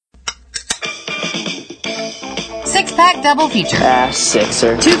Six-pack double feature.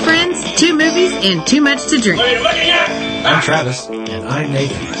 Sixer. 2 friends, 2 movies, and too much to drink. What are you looking at? I'm Travis. And I'm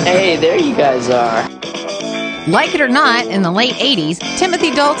Nathan. Hey, there you guys are. Like it or not, in the late 80s,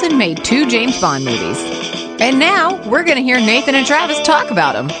 Timothy Dalton made 2 James Bond movies. And now, we're going to hear Nathan and Travis talk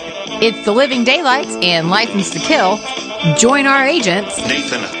about them. It's The Living Daylights and License to Kill. Join our agents.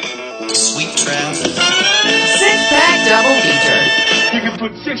 Nathan, Sweet Trav. Six-pack double feature. You can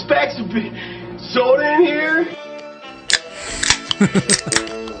put 6 packs of soda in here?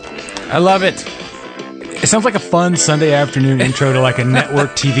 I love it. It sounds like a fun Sunday afternoon intro to like a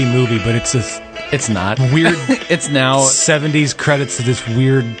network TV movie, but it's this It's not. weird It's now. 70s credits to this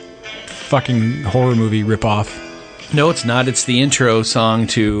weird fucking horror movie ripoff. No, it's not. It's the intro song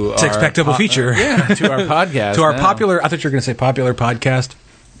to Six-pack double feature. to our podcast. To our now. popular, I thought you were going to say popular podcast.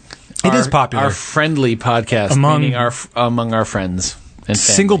 It is popular. Our friendly podcast, meaning among our friends and family.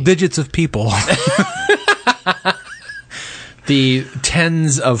 Single digits of people. The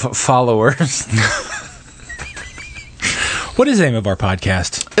tens of followers. What is the name of our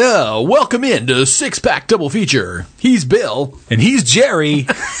podcast? Welcome in to Six-Pack Double Feature. He's Bill. And he's Jerry.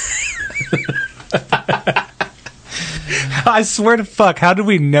 I swear to fuck, how did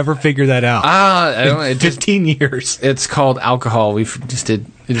we never figure that out? I don't know. It just, 15 years. it's called alcohol. We've just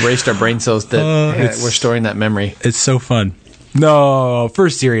erased our brain cells that we're storing that memory. It's so fun. No,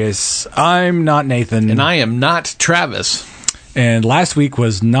 first serious. I'm not Nathan. And I am not Travis. And last week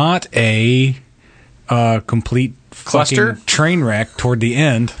was not a complete Cluster? fucking train wreck toward the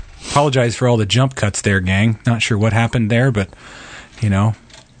end. Apologize for all the jump cuts there, gang. Not sure what happened there, but, you know,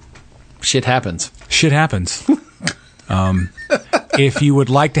 Shit happens. shit happens. If you would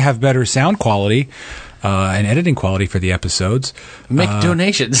like to have better sound quality and editing quality for the episodes, Make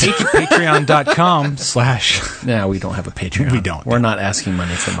donations. patreon.com/ No, we don't have a Patreon. We don't. We're not asking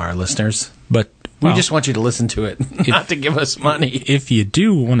money from our listeners. But We well, just want you to listen to it, not to give us money. if you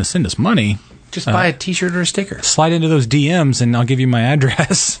do want to send us money, Just buy a T-shirt or a sticker, slide into those DMs and I'll give you my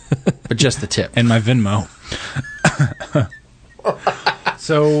address but just the tip. and my Venmo.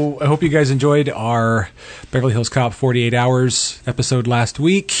 So I hope you guys enjoyed our Beverly Hills Cop 48 Hours episode last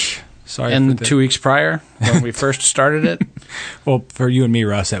week. Sorry, And for 2 weeks prior, when we first started it. well, for you and me,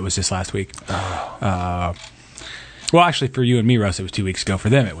 Russ, that was just last week. Well, actually, for you and me, Russ, it was 2 weeks ago. For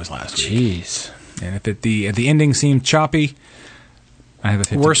them, it was last week. Jeez, And if the ending seemed choppy, I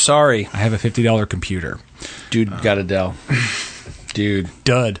have a we're sorry, I have a $50 computer. dude. Got a Dell, dude.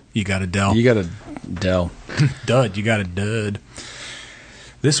 Dud, you got a Dell. You got a Dell. Dud, you got a dud.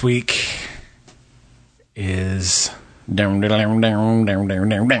 This week is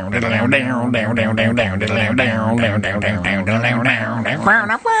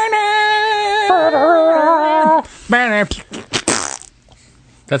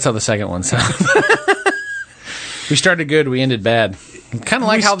That's how the second one sounds. We started good, we ended bad. Kind of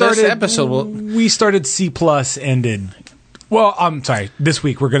like how this episode will. We started C+, ended. Well, I'm sorry. This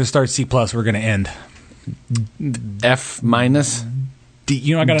week we're going to start C+, we're going to end. F minus. D,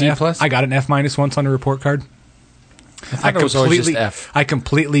 you know, I got D an F. plus? I got an F- once on a report card. I thought it was always just F. I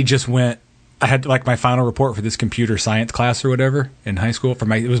completely just went. I had like my final report for this computer science class or whatever in high school.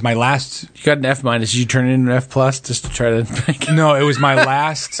 It was my last. You got an F minus. Did you turn it into an F plus just to try to make it? No, it was my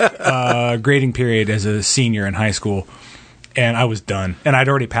last grading period as a senior in high school, and I was done. And I'd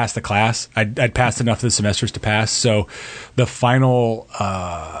already passed the class. I'd passed enough of the semesters to pass. So the final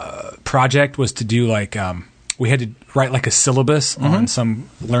project was to do like we had to write like a syllabus on some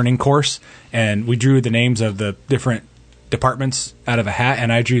learning course, and we drew the names of the different departments out of a hat,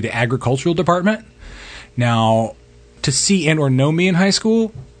 and I drew the agricultural department. Now, to see and or know me in high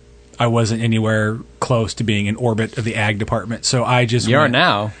school, I wasn't anywhere close to being in orbit of the ag department. So I just You are went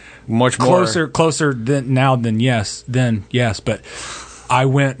now. Much closer than now than yes, but I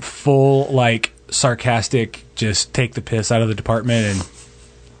went full like sarcastic, just take the piss out of the department and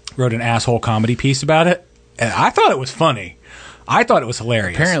wrote an asshole comedy piece about it. And I thought it was funny. I thought it was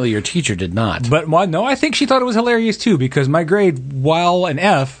hilarious. Apparently, your teacher did not. But well, no, I think she thought it was hilarious too, because my grade, while an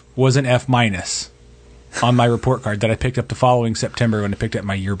F, was an F- on my report card that I picked up the following September when I picked up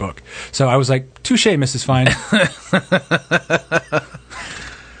my yearbook. So I was like, touche, Mrs. Fine.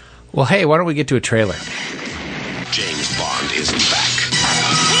 Well, hey, why don't we get to a trailer? James Bond is back.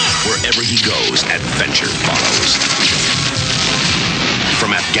 Wherever he goes, adventure follows.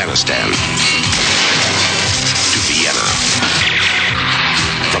 From Afghanistan to Vienna.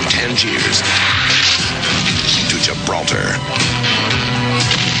 From Tangiers to Gibraltar.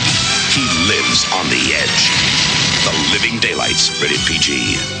 He lives on the edge. The Living Daylights, rated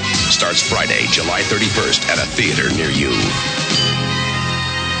PG. Starts Friday, July 31st at a theater near you.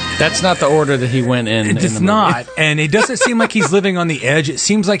 That's not the order that he went in. It's not. And it doesn't seem like he's living on the edge. It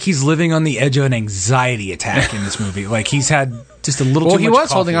seems like he's living on the edge of an anxiety attack in this movie. Like he's had just a little too much Well, he was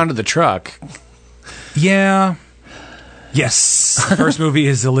coffee. holding onto the truck. Yeah. Yes. First movie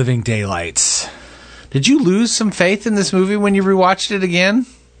is The Living Daylights. Did you lose some faith in this movie when you rewatched it again?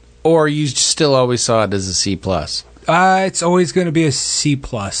 Or you still always saw it as a C+? It's always going to be a C+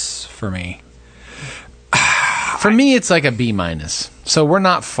 for me. For me, it's like a B-. So we're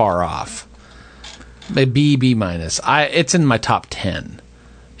not far off. A B-. It's in my top 10.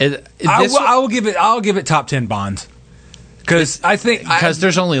 I'll give it top 10 Bond. Because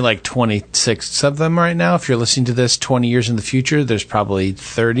there's only like 26 of them right now. If you're listening to this 20 years in the future, there's probably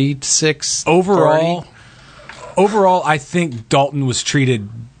 36 overall. I think Dalton was treated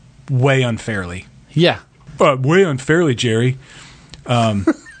way unfairly. Yeah, way unfairly, Jerry.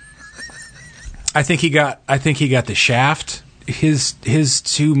 I think he got the shaft. His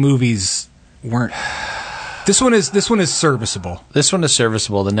two movies weren't. This one is serviceable. This one is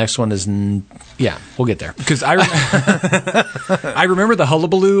serviceable. The next one is we'll get there. Because I remember the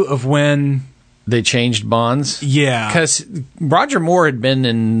hullabaloo of when they changed Bonds. Yeah, because Roger Moore had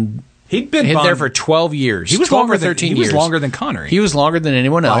been there for 12 years. He was 12 longer or 13 years. He was longer than Connery. He was longer than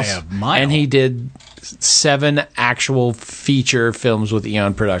anyone else. By a mile. And he did 7 actual feature films with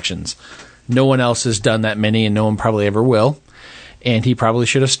Eon Productions. No one else has done that many, and no one probably ever will. And he probably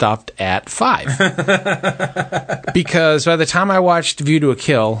should have stopped at 5. Because by the time I watched View to a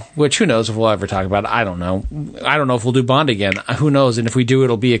Kill, which who knows if we'll ever talk about it, I don't know. I don't know if we'll do Bond again. Who knows? And if we do,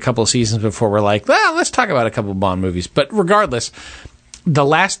 it'll be a couple of seasons before we're like, well, let's talk about a couple of Bond movies. But regardless, the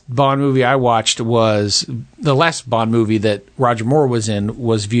last Bond movie I watched was the last Bond movie that Roger Moore was in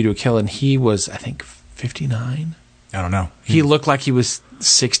was View to a Kill, and he was, I think, 59. I don't know. He looked like he was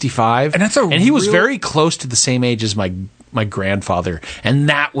 65, and he was very close to the same age as my grandfather, and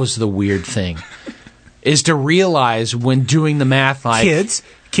that was the weird thing, is to realize when doing the math, like kids,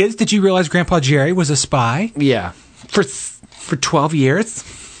 did you realize Grandpa Jerry was a spy? Yeah, for 12 years.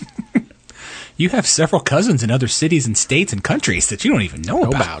 You have several cousins in other cities and states and countries that you don't even know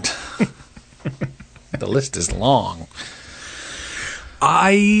about. The list is long.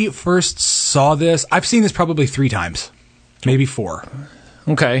 I first saw this. I've seen this probably 3 times, maybe 4.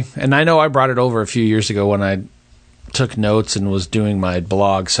 Okay, and I know I brought it over a few years ago when I took notes and was doing my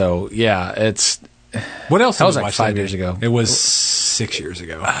blog. So yeah, it's what else? That was like 5 years ago. It was 6 years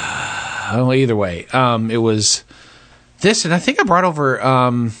ago. Well, either way, it was this, and I think I brought over.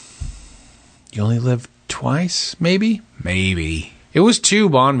 You Only Live Twice, maybe. Maybe it was 2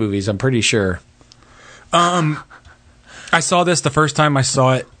 Bond movies. I'm pretty sure. I saw this the first time I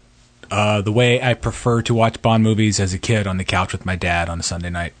saw it. The way I prefer to watch Bond movies as a kid on the couch with my dad on a Sunday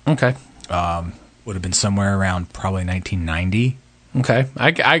night. Okay. Would have been somewhere around probably 1990. Okay.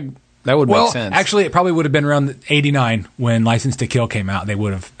 I that would make sense. Actually, it probably would have been around 89 when License to Kill came out. They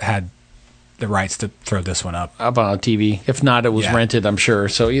would have had the rights to throw this one up on TV. If not, it was rented, I'm sure.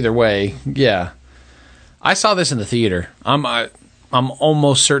 So either way, yeah. I saw this in the theater. I'm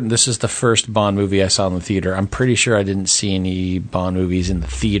almost certain this is the first Bond movie I saw in the theater. I'm pretty sure I didn't see any Bond movies in the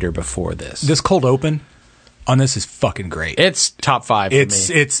theater before this. This cold open on this is fucking great. It's top 5 for me.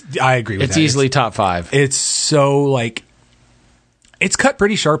 I agree with that. It's easily top 5. It's so like it's cut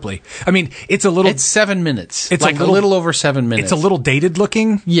pretty sharply. I mean, it's 7 minutes. It's like a little little over 7 minutes. It's a little dated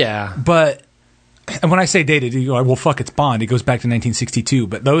looking. Yeah. But and when I say dated, you go, well, fuck, it's Bond. It goes back to 1962.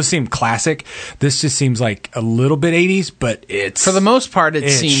 But those seem classic. This just seems like a little bit 80s, but it's... For the most part, it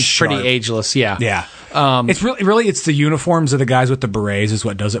seems sharp. pretty ageless, yeah. Yeah. It's really, it's the uniforms of the guys with the berets is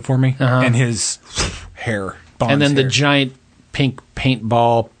what does it for me. Uh-huh. And his hair. Bond's and then hair. the giant pink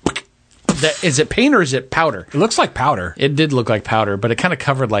paintball... Is it paint or is it powder? It looks like powder. It did look like powder, but it kind of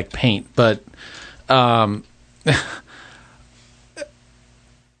covered like paint. But I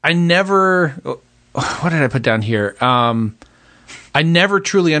never... What did I put down here? I never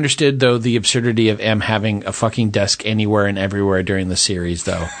truly understood, though, the absurdity of M having a fucking desk anywhere and everywhere during the series,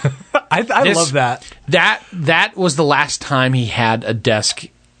 though. I love that. That was the last time he had a desk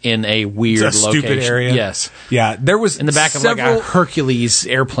in a weird location. Stupid area. Yes. Yeah, there was in the back of like a Hercules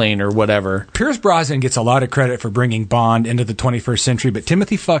airplane or whatever. Pierce Brosnan gets a lot of credit for bringing Bond into the 21st century, but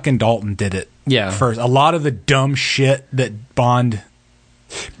Timothy fucking Dalton did it. Yeah. First, a lot of the dumb shit that Bond...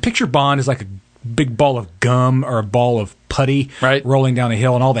 Picture Bond as like a big ball of gum or a ball of putty rolling down a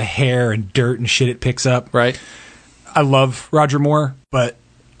hill, and all the hair and dirt and shit it picks up. Right. I love Roger Moore, but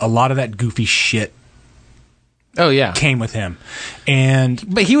a lot of that goofy shit came with him.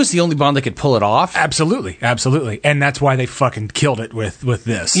 But he was the only Bond that could pull it off. Absolutely. And that's why they fucking killed it with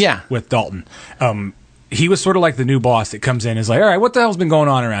this. Yeah. With Dalton. he was sort of like the new boss that comes in and is like, all right, what the hell's been going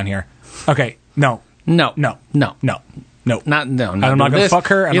on around here? Okay, no. I'm not I'm not going to fuck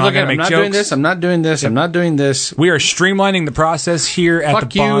her. I'm not going to make jokes. Doing this. I'm not doing this. I'm not doing this. We are streamlining the process here at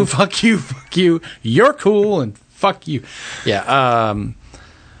the Bond. Fuck you. You're cool and fuck you. Yeah.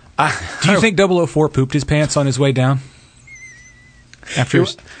 Do you think 004 pooped his pants on his way down?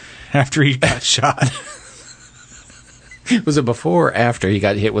 After he got shot. Was it before or after he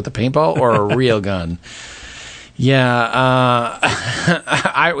got hit with a paintball or a real gun? Yeah.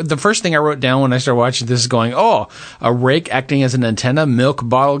 The first thing I wrote down when I started watching this is going, a rake acting as an antenna, milk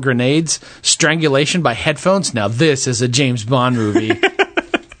bottle grenades, strangulation by headphones. Now this is a James Bond movie.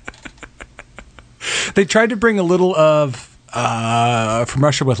 They tried to bring a little of From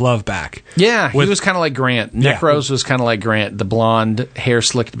Russia with Love back. Yeah, he was kind of like Grant. Nick Rose was kind of like Grant, the blonde, hair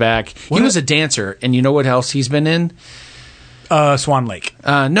slicked back. He was a dancer, and you know what else he's been in? Swan Lake.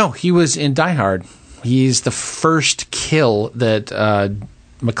 No, he was in Die Hard. He's the first kill that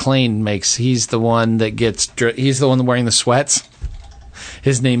McClane makes. He's the one that he's the one wearing the sweats.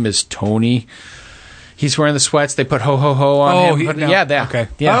 His name is Tony. He's wearing the sweats. They put ho ho ho on him. Okay.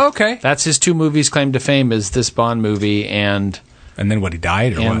 Yeah. Oh, okay. That's his 2 movies claim to fame is this Bond movie and then what, he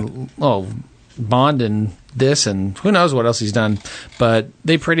died or what? Oh, Bond and this and who knows what else he's done. But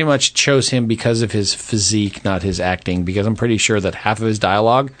they pretty much chose him because of his physique, not his acting, because I'm pretty sure that half of his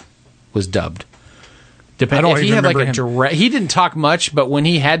dialogue was dubbed. He didn't talk much, but when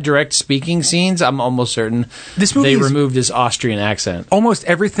he had direct speaking scenes, I'm almost certain they removed his Austrian accent. Almost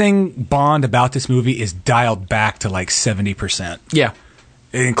everything Bond about this movie is dialed back to like 70%. Yeah.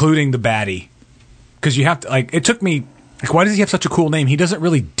 Including the baddie. Because you have to, it took me, why does he have such a cool name? He doesn't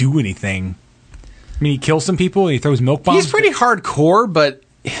really do anything. I mean, he kills some people and he throws milk bombs. He's pretty hardcore, but...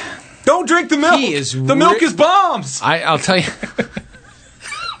 Don't drink the milk! The milk is bombs! I'll tell you...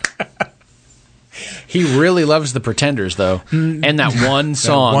 He really loves the Pretenders, though, and that one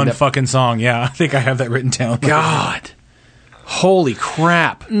song. Fucking song, yeah. I think I have that written down. God. Holy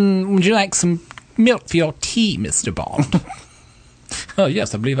crap. Would you like some milk for your tea, Mr. Bond? Oh,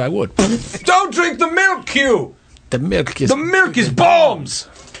 yes, I believe I would. Don't drink the milk, Q! The milk is bombs!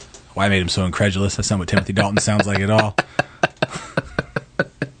 Why I made him so incredulous. That's not what Timothy Dalton sounds like at all.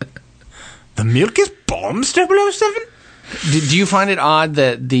 The milk is bombs, 007? Do you find it odd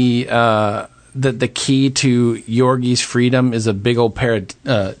that the key to Yorgi's freedom is a big old pair of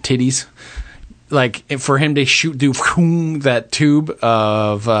titties? Like, for him to shoot through that tube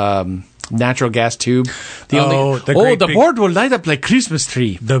of natural gas tube. The board will light up like Christmas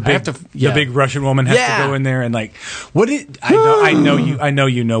tree. The big Russian woman has to go in there and I know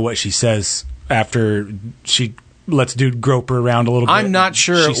you know what she says after she lets dude grope her around a little bit. I'm not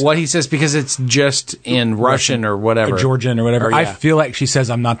sure what he says because it's just in Russian or whatever. Or Georgian or whatever. I feel like she says,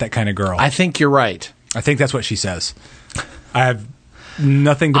 I'm not that kind of girl. I think you're right. I think that's what she says. I have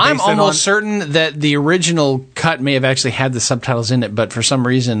nothing to base it on. I'm almost certain that the original cut may have actually had the subtitles in it, but for some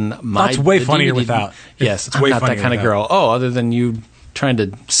reason... It's way funnier without. Yes, I'm not that kind of girl. Oh, other than you trying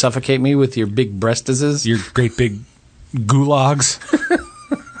to suffocate me with your big breastises? Your great big gulags.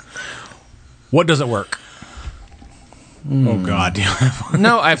 What doesn't work? Oh, God.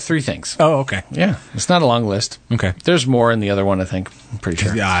 No, I have 3 things. Oh, okay. Yeah, it's not a long list. Okay. There's more in the other one, I think. I'm pretty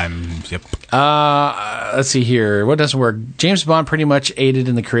sure. Yep. Let's see here. What doesn't work? James Bond pretty much aided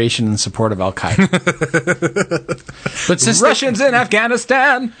in the creation and support of Al-Qaeda. But since Russians in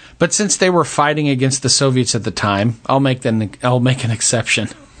Afghanistan. But since they were fighting against the Soviets at the time, I'll make an exception.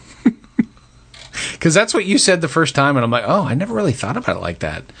 Because that's what you said the first time, and I'm like, I never really thought about it like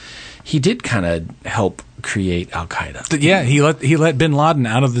that. He did kind of help create Al-Qaeda. Yeah, he let Bin Laden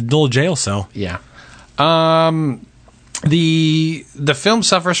out of the little jail cell. Yeah. The film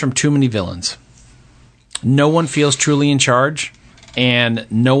suffers from too many villains. No one feels truly in charge, and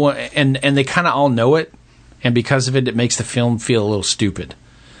no one and they kind of all know it, and because of it, it makes the film feel a little stupid.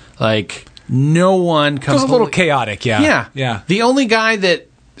 Like no one comes. It's a little chaotic. Yeah. Yeah. The only guy that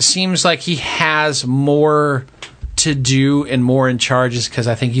seems like he has more to do and more in charge is because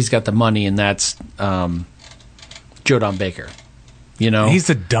I think he's got the money, and that's Joe Don Baker. You know, he's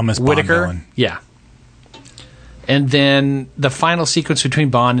the dumbest Whitaker. Bond villain. Yeah. And then the final sequence between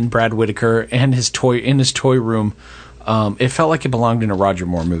Bond and Brad Whitaker and his toy room, it felt like it belonged in a Roger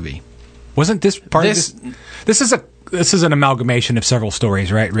Moore movie. Wasn't this part of this? This is an amalgamation of several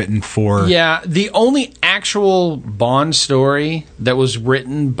stories, right? Written for... Yeah, the only actual Bond story that was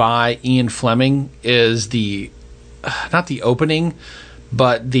written by Ian Fleming is not the opening,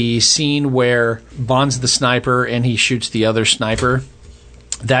 but the scene where Bond's the sniper and he shoots the other sniper.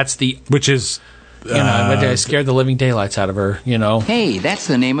 That's the... Which is but I scared the living daylights out of her, Hey, that's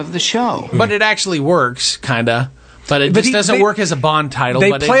the name of the show. But it actually works, kind of. But it just doesn't work as a Bond title.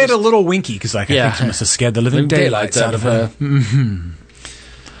 They but play it a little winky because, I think she must have scared the living daylights out of her.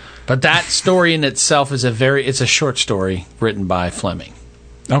 But that story in itself is it's a short story written by Fleming.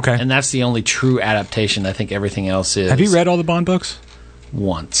 Okay. And that's the only true adaptation. I think everything else is. Have you read all the Bond books?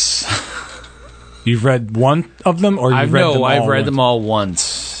 Once. You've read one of them, or you've read them all? I've read them all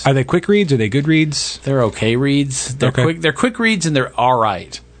once. Are they quick reads? Are they good reads? They're okay reads. They're quick. They're quick reads, and they're all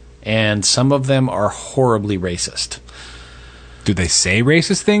right. And some of them are horribly racist. Do they say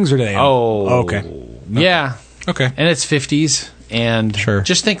racist things, or do they? Oh, okay. Yeah. Okay. And it's 50s. And sure.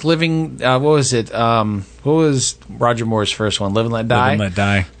 Just think living, what was it? What was Roger Moore's first one? Live and Let Die? Live and Let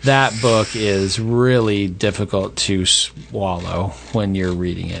Die. That book is really difficult to swallow when you're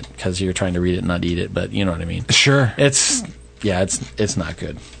reading it because you're trying to read it and not eat it, but you know what I mean. Sure. It's not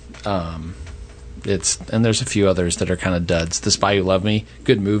good. And there's a few others that are kind of duds. The Spy Who Loved Me,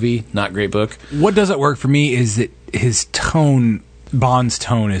 good movie, not great book. What doesn't work for me is that his tone, Bond's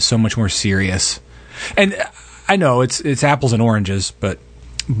tone, is so much more serious. And I know it's apples and oranges, but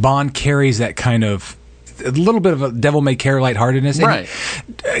Bond carries that kind of a little bit of a devil-may-care lightheartedness. Right.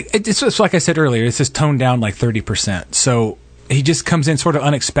 It's like I said earlier, it's just toned down like 30%. So he just comes in sort of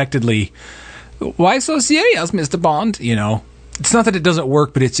unexpectedly. Why so serious, Mr. Bond? It's not that it doesn't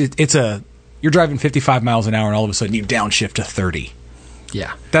work, but you're driving 55 miles an hour and all of a sudden you downshift to 30.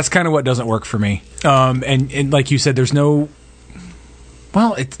 Yeah. That's kind of what doesn't work for me. And like you said, there's no.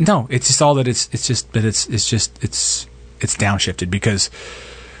 Well, it's just all that it's downshifted because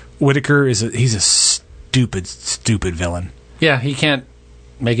Whitaker he's a stupid villain. Yeah, he can't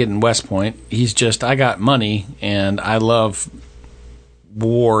make it in West Point. He's just, I got money and I love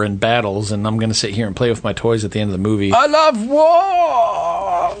war and battles and I'm going to sit here and play with my toys at the end of the movie. I love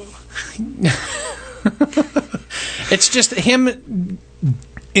war! It's just him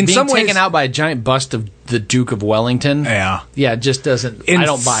in being some ways taken out by a giant bust of the Duke of Wellington. Yeah. Yeah, it just doesn't, I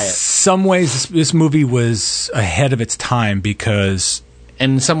don't buy it. In some ways, this movie was ahead of its time because...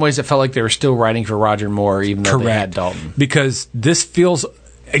 And in some ways, it felt like they were still writing for Roger Moore, even though they had Dalton. Because this feels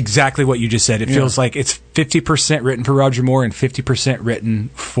exactly what you just said. It feels like it's 50% written for Roger Moore and 50% written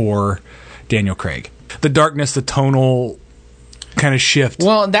for Daniel Craig. The darkness, the tonal kind of shift.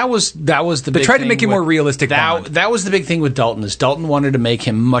 Well, that was the big thing. They tried to make him more realistic. That was the big thing with Dalton, is Dalton wanted to make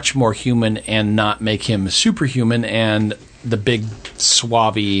him much more human and not make him superhuman and the big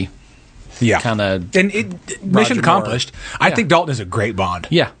swabby kind of... And mission accomplished. I think Dalton is a great Bond.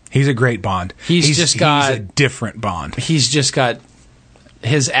 Yeah. He's a great Bond. He's a different Bond. He's just got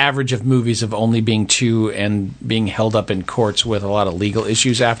his average of movies of only being 2 and being held up in courts with a lot of legal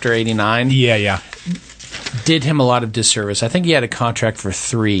issues after 89. Yeah. Did him a lot of disservice. I think he had a contract for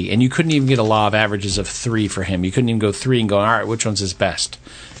 3, and you couldn't even get a law of averages of 3 for him. You couldn't even go 3 and go, all right, which one's his best?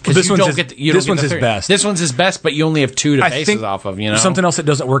 Well, this one's his best. This one's his best, but you only have 2 to base it off of. Something else that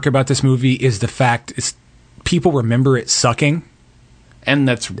doesn't work about this movie is the fact is people remember it sucking, and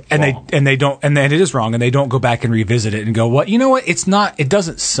that's wrong. and they don't, and then it is wrong, and they don't go back and revisit it and go, what? You know what? It's not. It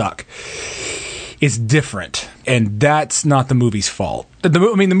doesn't suck. It's different, and that's not the movie's fault. The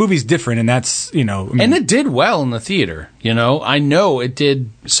movie's different, and that's and it did well in the theater. I know it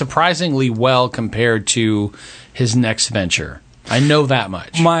did surprisingly well compared to his next venture. I know that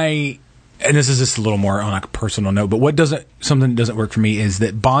much. And this is just a little more on a personal note, but something that doesn't work for me is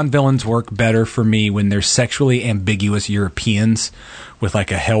that Bond villains work better for me when they're sexually ambiguous Europeans with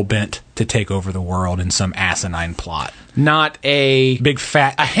like a hellbent to take over the world in some asinine plot. Not a big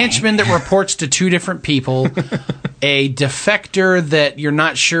fat henchman that reports to 2 different people, a defector that you're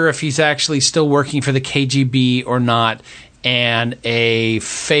not sure if he's actually still working for the KGB or not, and a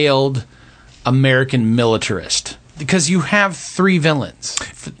failed American militarist. Because you have 3 villains.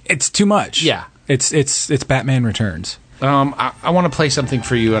 It's too much. Yeah. It's Batman Returns. I want to play something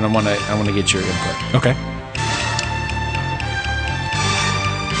for you, and I want to get your input. Okay.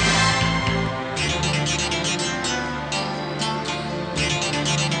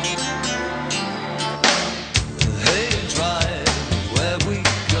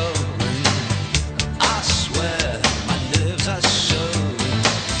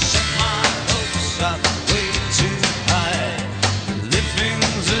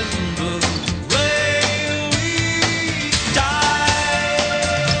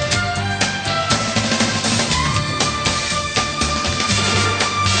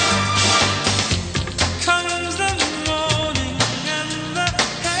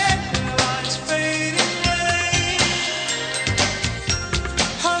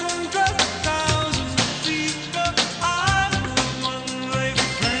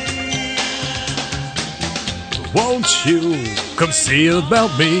 wish you come see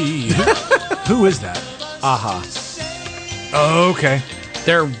about me. Who is that? Aha. Oh, okay.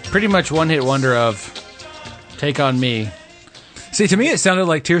 They're pretty much one-hit wonder of Take On Me. See, to me, it sounded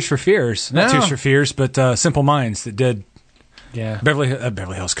like Tears for Fears. Not No. Tears for Fears, but Simple Minds that did Yeah. Beverly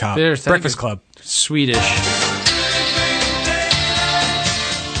Hills Cop. There's- Breakfast Club. Swedish.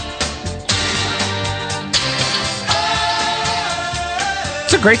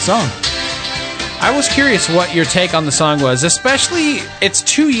 It's a great song. I was curious what your take on the song was, especially it's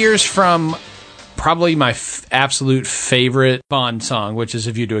 2 years from probably my absolute favorite Bond song, which is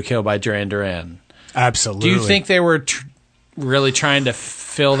A View to a Kill by Duran Duran. Absolutely. Do you think they were really trying to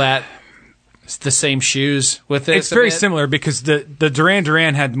fill the same shoes with this? It's very similar because the Duran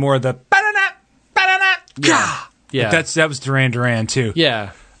Duran had more of the Yeah. Yeah. That was Duran Duran too.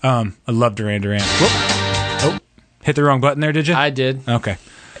 Yeah. I love Duran Duran. Whoop. Oh, hit the wrong button there, did you? I did. Okay.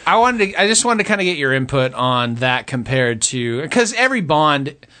 I just wanted to kind of get your input on that compared to, because every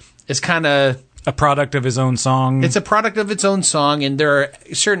Bond is kind of A product of his own song. it's a product of its own song, and there are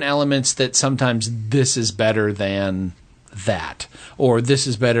certain elements that sometimes this is better than that, or this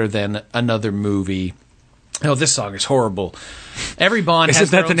is better than another movie. Oh, this song is horrible. Every Bond has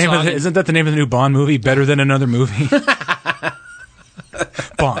their own song. Isn't that the name of the new Bond movie? Better than another movie.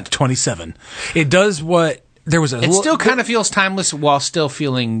 Bond 27. It does what there was a. It still kind of feels timeless while still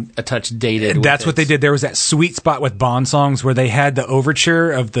feeling a touch dated. with That's what they its- did. There was that sweet spot with Bond songs where they had the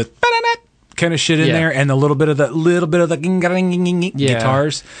overture of the kind of shit in Yeah. there, and a little bit of the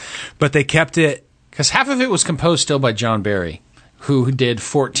guitars, but they kept it. Because half of it was composed still by John Barry, who did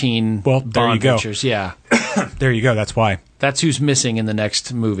 14 Well, there you Bond go. pictures. Yeah. There you go. That's why That's who's missing in the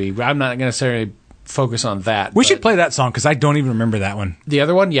next movie. I'm not going to necessarily focus on that. we but should play that song because I don't even remember that one. the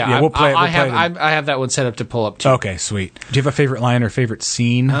other one. Yeah, Yeah, we'll play it- I we'll play have. it I have that one set up to pull up too. Okay, sweet. Do you have a favorite line or favorite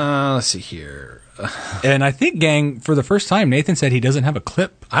scene? Let's see here. And I think, gang, for the first time, Nathan said he doesn't have a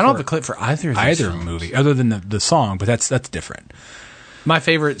clip. I don't have for a clip for either of these either films. movie other than the song, but that's different. My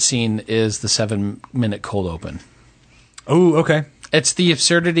favorite scene is the 7-minute cold open. Oh, okay. It's the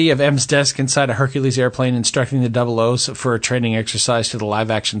absurdity of M's desk inside a Hercules airplane instructing the Double O's for a training exercise to the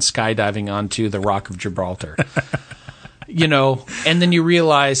live-action skydiving onto the Rock of Gibraltar. And then you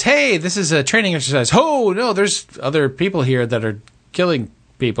realize, hey, this is a training exercise. Oh, no, there's other people here that are killing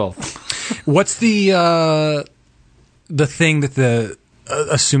people. What's the thing that the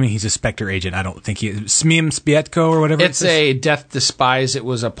assuming he's a Spectre agent? I don't think he is. Smiem Spietko or whatever. It's a Death Despise. It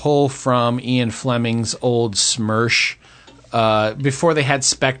was a pull from Ian Fleming's old Smersh. Before they had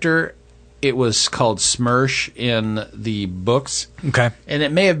Spectre, it was called Smersh in the books. Okay. And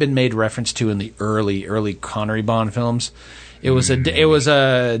it may have been made reference to in the early Connery Bond films. It was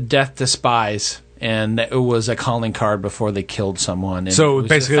a Death Despise, and it was a calling card before they killed someone. And So it was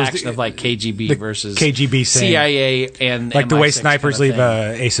basically, a it was faction the- of like KGB the versus KGB saying- CIA and Like the way MI6 snipers kind of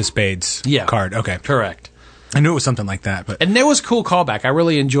leave thing. Ace of Spades Yeah. card. Okay. Correct. I knew it was something like that, but And it was a cool callback. I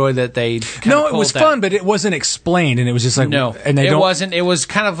really enjoyed that they. no, it was fun, but it wasn't explained, and it was just like No, and they it don't. wasn't. It was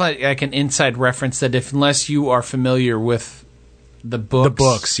kind of like an inside reference that unless you are familiar with the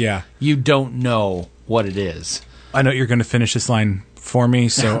books, yeah. you don't know what it is. I know you're going to finish this line for me,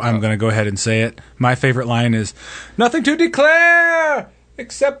 so I'm going to go ahead and say it. My favorite line is, "Nothing to declare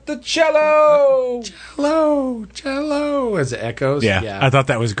except the cello." Cello, as it echoes. Yeah, I thought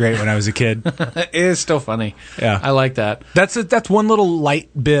that was great when I was a kid. it is still funny. Yeah. I like that. That's one little light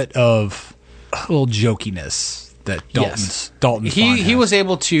bit of a little jokiness that Dalton's Bond He has. was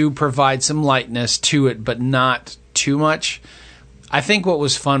able to provide some lightness to it, but not too much. I think what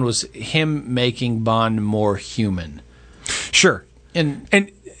was fun was him making Bond more human. Sure. And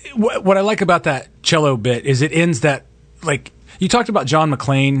What I like about that cello bit is it ends that, like, you talked about John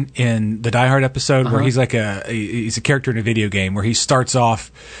McClane in the Die Hard episode where he's like he's a character in a video game where he starts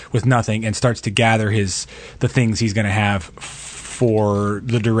off with nothing and starts to gather the things he's going to have for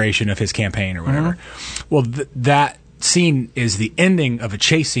the duration of his campaign or whatever. Well, that scene is the ending of a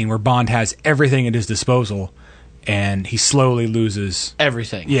chase scene where Bond has everything at his disposal and he slowly loses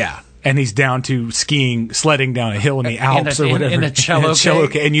everything. Yeah. And he's down to sledding down a hill in the Alps or whatever. in a cello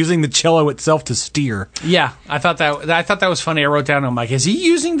case. And using the cello itself to steer. Yeah, I thought that was funny. I wrote down, I'm like, is he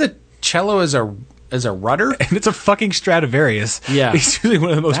using the cello as a rudder? And it's a fucking Stradivarius. Yeah. He's using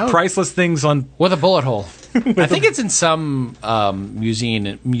one of the most priceless things on... With a bullet hole. I think it's in some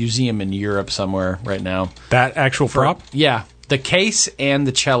museum in Europe somewhere right now. That actual prop? Yeah, the case and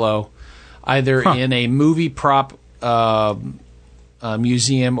the cello, either in a movie prop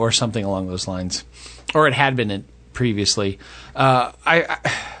museum or something along those lines, or it had been previously. I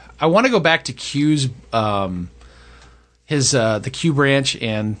want to go back to Q's the Q branch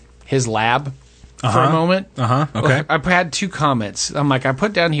and his lab. for a moment. Okay. I've had 2 comments. I'm like, I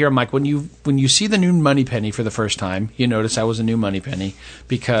put down here, I'm like, when you see the new Moneypenny for the first time, you notice I was a new Moneypenny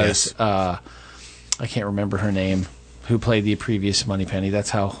because I can't remember her name, who played the previous Moneypenny. That's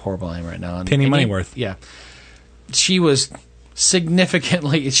how horrible I am right now. Penny Moneyworth. Yeah. She was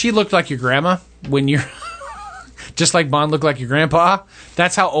significantly, she looked like your grandma when you're, just like Bond looked like your grandpa.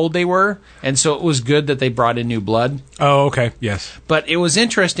 That's how old they were. And so it was good that they brought in new blood. Oh, okay. Yes. But it was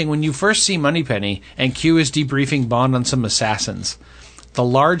interesting when you first see Moneypenny and Q is debriefing Bond on some assassins. The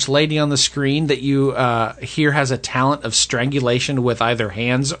large lady on the screen that you hear has a talent of strangulation with either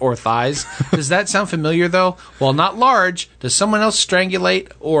hands or thighs. Does that sound familiar, though? Well, not large. Does someone else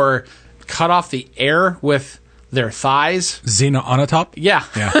strangulate or cut off the air with their thighs? Xena Onatop? Yeah.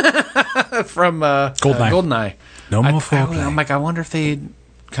 From Goldeneye. Goldeneye. No more foreplay. I'm like, I wonder if they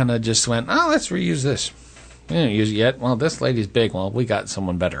kind of just went, oh, let's reuse this. We didn't use it yet. Well, this lady's big. Well, we got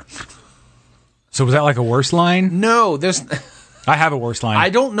someone better. So was that like a worse line? No, there's... I have a worse line. I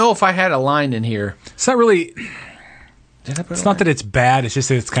don't know if I had a line in here. It's not really... Did I put It's not that it's bad. It's just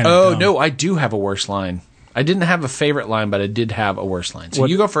that it's kind of dumb. No, I do have a worse line. I didn't have a favorite line, but I did have a worse line. So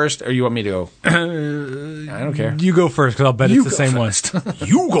you go first, or you want me to go? I don't care. You go first, because I'll bet it's the same one.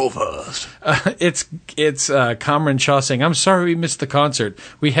 You go first. It's Kamran Shaw saying, I'm sorry we missed the concert.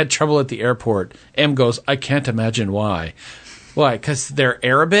 We had trouble at the airport. M goes, I can't imagine why. Why? Because they're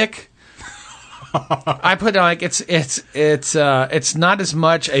Arabic? I put like it's not as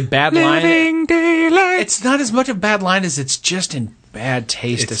much a bad line. Living daylight. It's not as much a bad line as it's just in bad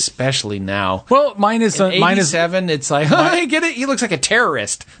taste, especially now. Well, mine is in 87. It's like, I get it. He looks like a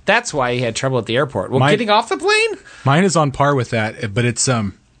terrorist. That's why he had trouble at the airport. Well, getting off the plane. Mine is on par with that, but it's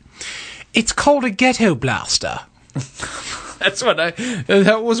called a ghetto blaster. That's what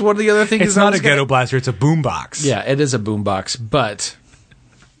that was one of the other things. It's not a ghetto blaster. It's a boombox. Yeah, it is a boombox, but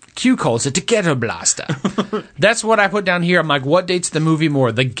Q calls it the Ghetto Blaster. That's what I put down here. I'm like, what dates the movie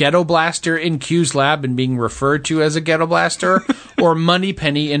more? The Ghetto Blaster in Q's lab and being referred to as a Ghetto Blaster? Or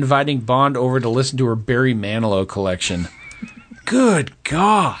Moneypenny inviting Bond over to listen to her Barry Manilow collection? Good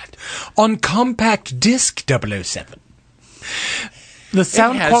God. On compact disc 007. The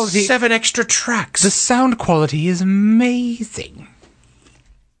sound it has quality... 7 extra tracks. The sound quality is amazing.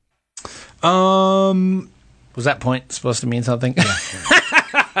 Was that point supposed to mean something? Yeah.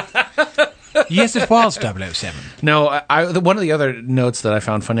 Yes, it was 007. No, one of the other notes that I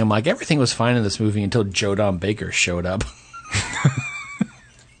found funny, I'm like, everything was fine in this movie until Joe Don Baker showed up.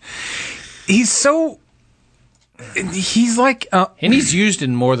 He's like... and he's used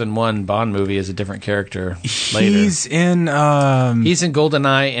in more than one Bond movie as a different character later. He's in... He's in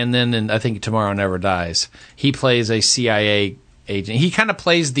GoldenEye, and then in, I think, Tomorrow Never Dies. He plays a CIA agent. He kind of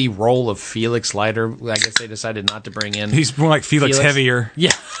plays the role of Felix Leiter. I guess they decided not to bring in... He's more like Felix Heavier.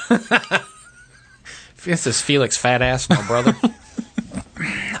 Yeah. This is Felix Fat Ass, my brother.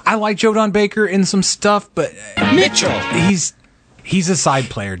 I like Joe Don Baker in some stuff, but... Mitchell! He's a side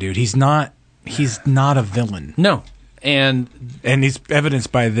player, dude. He's not a villain. No. And he's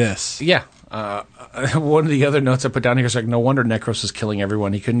evidenced by this. Yeah. One of the other notes I put down here is like, no wonder Necros was killing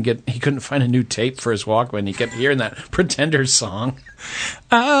everyone. He couldn't find a new tape for his Walkman. He kept hearing that Pretenders song.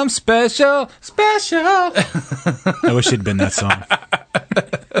 I'm special, special. I wish it'd been that song.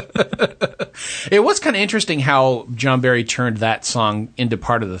 It was kind of interesting how John Barry turned that song into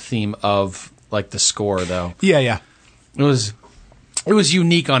part of the theme of like the score, though. Yeah. It was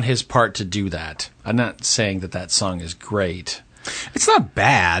unique on his part to do that. I'm not saying that song is great. It's not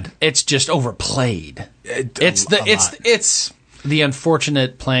bad. It's just overplayed. It's the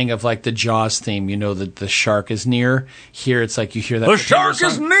unfortunate playing of like the Jaws theme. You know that the shark is near. Here it's like you hear that. The shark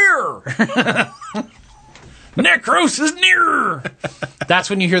is near. Necros is near. That's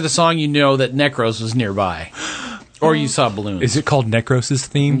when you hear the song. You know that Necros was nearby, or you saw balloons. Is it called Necros'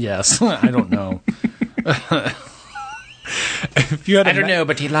 theme? Yes, I don't know. I don't know,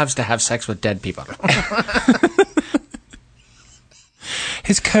 but he loves to have sex with dead people.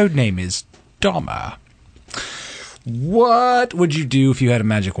 His code name is Dama. What would you do if you had a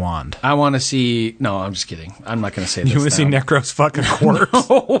magic wand? I want to see... No, I'm just kidding. I'm not going to say this. You want to see Necros fuck a corpse?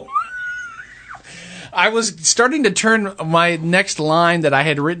 No. I was starting to turn my next line that I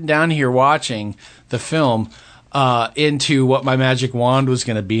had written down here watching the film into what my magic wand was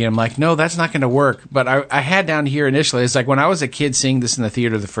going to be. I'm like, no, that's not going to work. But I had down here initially, it's like when I was a kid seeing this in the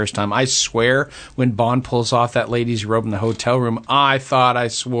theater the first time, I swear when Bond pulls off that lady's robe in the hotel room, I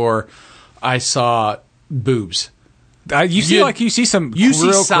swore I saw boobs. You see some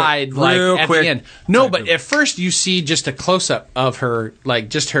side quick, at the end. No, but at first you see just a close up of her, like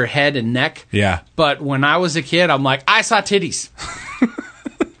just her head and neck. Yeah. But when I was a kid, I'm like, I saw titties.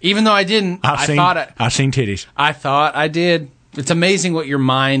 Even though I didn't, I've seen titties. I thought I did. It's amazing what your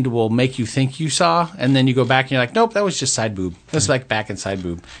mind will make you think you saw, and then you go back and you're like, nope, that was just side boob. That's like back and side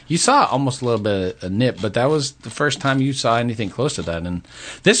boob. You saw almost a little bit of a nip, but that was the first time you saw anything close to that. And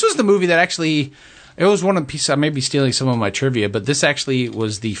this was the movie that actually, it was one of the pieces, I may be stealing some of my trivia, but this actually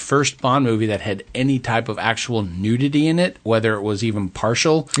was the first Bond movie that had any type of actual nudity in it, whether it was even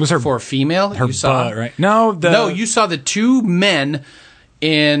partial for a female. Her you saw, butt, right? No, you saw the two men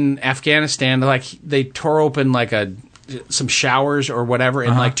in Afghanistan, like they tore open like some showers or whatever,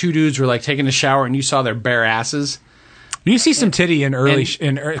 and like two dudes were like taking a shower, and you saw their bare asses. You see some titty in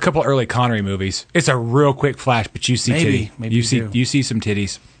a couple early Connery movies. It's a real quick flash, but you see titty. Maybe you see some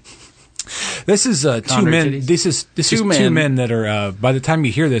titties. This is two men. Titties? This is two men that are by the time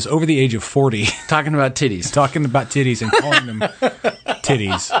you hear this over the age of 40, Talking about titties. talking about titties and calling them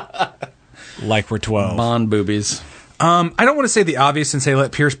titties like we're 12. Bond boobies. I don't want to say the obvious and say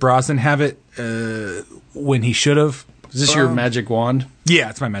let Pierce Brosnan have it when he should have. Is this your magic wand? Yeah,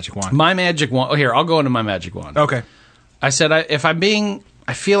 it's my magic wand. My magic wand. Oh, here, I'll go into my magic wand. Okay. I said I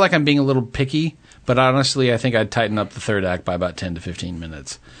feel like I'm being a little picky, but honestly, I think I'd tighten up the third act by about 10 to 15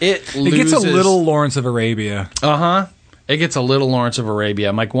 minutes. It gets a little Lawrence of Arabia. It gets a little Lawrence of Arabia.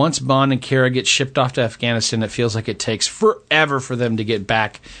 I'm like, once Bond and Kara get shipped off to Afghanistan, it feels like it takes forever for them to get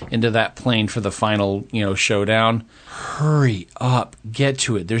back into that plane for the final, showdown. Hurry up, get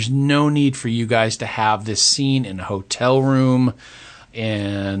to it. There's no need for you guys to have this scene in a hotel room.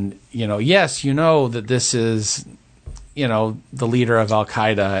 And, yes, that this is, the leader of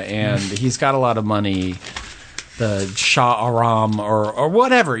Al-Qaeda, and he's got a lot of money, the Shah Aram or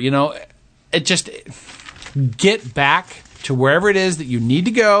whatever, it just... Get back to wherever it is that you need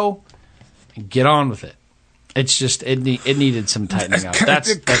to go and get on with it. It's just, it needed some tightening up.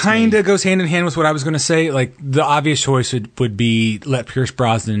 It kind of goes hand in hand with what I was going to say. Like, the obvious choice would be let Pierce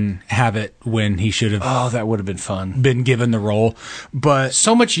Brosnan have it when he should have. Oh, that would have been fun. Been given the role. But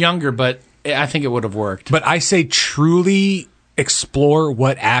so much younger, but I think it would have worked. But I say truly explore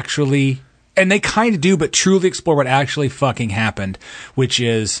what actually, and they kind of do, but truly explore what actually fucking happened, which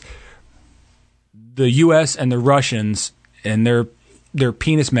is the U.S. and the Russians and their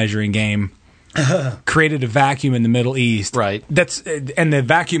penis measuring game created a vacuum in the Middle East. Right. And the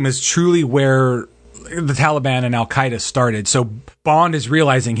vacuum is truly where the Taliban and Al-Qaeda started. So Bond is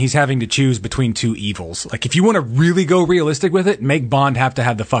realizing he's having to choose between two evils. Like, if you want to really go realistic with it, make Bond have to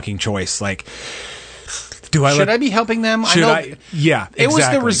have the fucking choice. Like, should I be helping them? Yeah, it was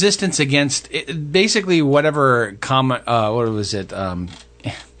the resistance against basically whatever what was it?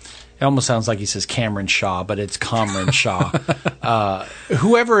 It almost sounds like he says Cameron Shaw, but it's Cameron Shaw.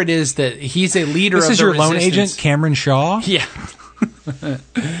 Whoever it is that he's a leader of the resistance. This is your lone agent, Cameron Shaw? Yeah.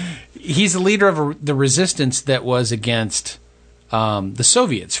 He's the leader of the resistance that was against the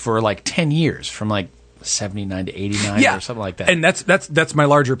Soviets for like 10 years, from like 79 to 89 or something like that. And that's my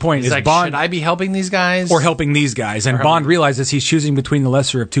larger point. Is like, Bond, should I be helping these guys? Or helping these guys? And Bond realizes he's choosing between the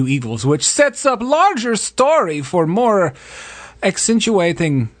lesser of two evils, which sets up larger story for more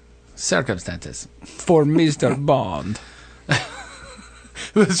accentuating circumstances for Mr. Bond.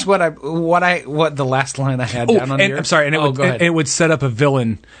 That's what the last line I had down on here. I'm sorry, and it would set up a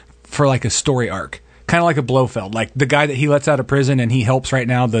villain for like a story arc, kind of like a Blofeld, like the guy that he lets out of prison and he helps right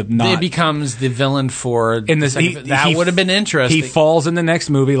now. It becomes the villain for that would have been interesting. He falls in the next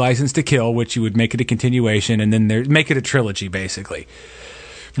movie, License to Kill, which you would make it a continuation, and then make it a trilogy, basically.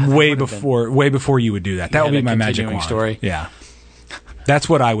 Way before you would do that. That would be my magic wand story. Yeah. That's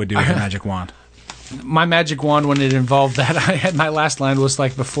what I would do with a magic wand. My magic wand, when it involved that, I had my last line was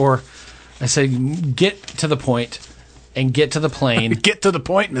like before. I said, "Get to the point, and get to the plane. Get to the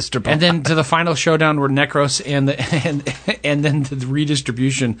point, Mr. Bond." And then to the final showdown where Necros and then the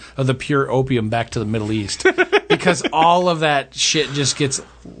redistribution of the pure opium back to the Middle East, because all of that shit just gets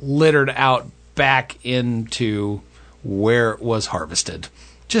littered out back into where it was harvested,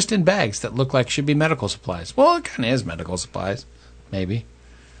 just in bags that look like should be medical supplies. Well, it kind of is medical supplies. Maybe.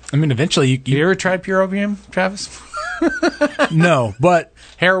 I mean, eventually you ever tried pure opium, Travis? No, but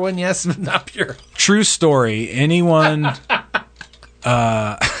heroin, yes, but not pure. True story. Anyone?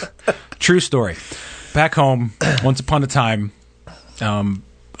 True story. Back home, once upon a time,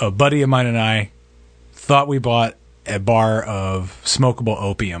 a buddy of mine and I thought we bought a bar of smokable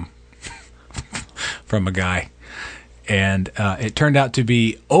opium from a guy, and it turned out to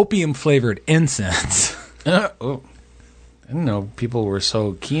be opium-flavored incense. I didn't know people were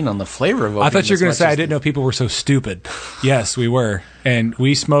so keen on the flavor of opium. I thought you were going to say I didn't know people were so stupid. Yes, we were. And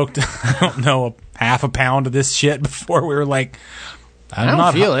we smoked, I don't know, half a pound of this shit before we were like, I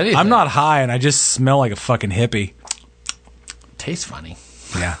don't feel anything. I'm not high and I just smell like a fucking hippie. Tastes funny.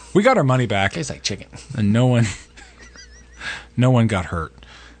 Yeah, we got our money back, Tastes like chicken. and no one got hurt.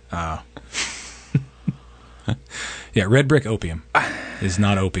 Yeah, red brick opium is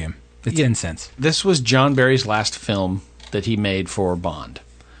not opium. It's incense. This was John Barry's last film that he made for Bond.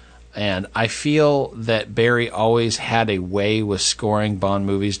 And I feel that Barry always had a way with scoring Bond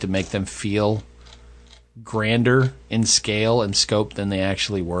movies to make them feel grander in scale and scope than they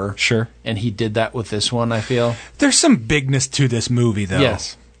actually were. Sure. And he did that with this one, I feel. There's some bigness to this movie, though.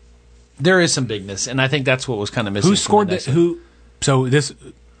 Yes. There is some bigness, and I think that's what was kind of missing. Who scored this? So this...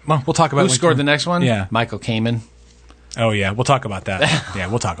 Well, we'll talk about... Who scored the next one? Yeah. Michael Kamen. Oh, yeah. We'll talk about that. Yeah,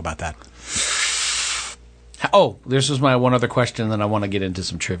 we'll talk about that. Oh, this was my one other question, and then I want to get into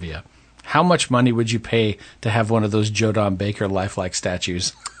some trivia. How much money would you pay to have one of those Joe Don Baker lifelike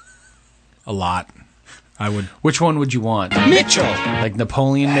statues? A lot. I would... Which one would you want? Mitchell! Like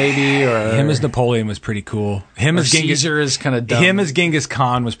Napoleon, maybe? Or Him as Napoleon was pretty cool. Him or as Genghis... Caesar is kind of dumb. Him as Genghis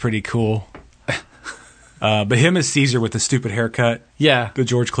Khan was pretty cool. But him as Caesar with the stupid haircut. Yeah. The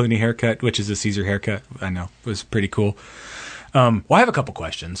George Clooney haircut, which is a Caesar haircut. I know. Was pretty cool. Well, I have a couple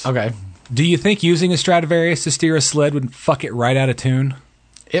questions. Okay. Do you think using a Stradivarius to steer a sled would fuck it right out of tune?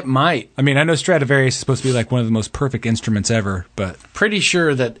 It might. I mean, I know Stradivarius is supposed to be like one of the most perfect instruments ever, but... Pretty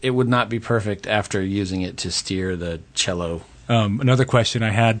sure that it would not be perfect after using it to steer the cello. Another question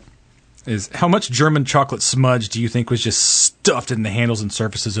I had is, how much German chocolate smudge do you think was just stuffed in the handles and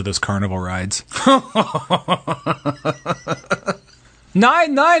surfaces of those carnival rides?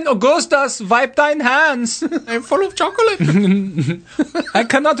 Nein, Augustus, wipe dein hands. I'm full of chocolate. I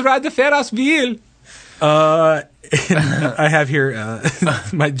cannot ride the Ferris wheel. I have here,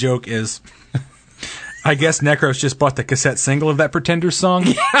 my joke is, I guess Necros just bought the cassette single of that Pretenders song.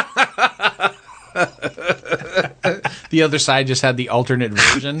 The other side just had the alternate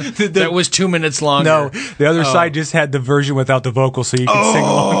version that was 2 minutes longer. No, the other side just had the version without the vocal so you could sing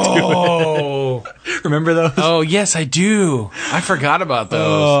along to it. Oh. Remember those? Oh, yes, I do. I forgot about those.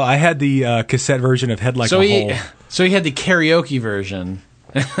 Oh, I had the cassette version of Head Like a Hole. So he had the karaoke version.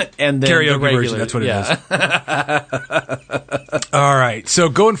 And then Karaoke the regular, version, that's what it is. All right. So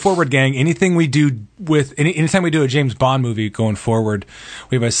going forward, gang, anything we do anytime we do a James Bond movie going forward,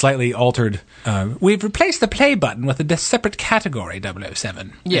 we have a slightly altered, we've replaced the play button with a separate category,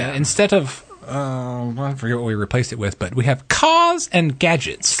 007. Yeah. Instead of, I forget what we replaced it with, but we have cars and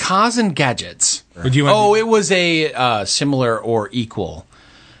gadgets. Cars and gadgets. Would you it was a similar or equal.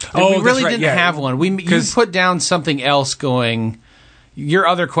 Oh, we really that's right, didn't yeah. have one. You put down something else going... Your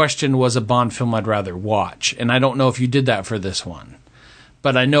other question was a Bond film I'd rather watch, and I don't know if you did that for this one.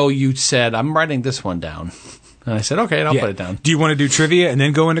 But I know you said, I'm writing this one down. And I said, okay, and I'll put it down. Do you want to do trivia and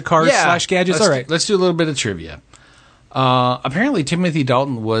then go into cars / gadgets? All right. Let's do a little bit of trivia. Apparently, Timothy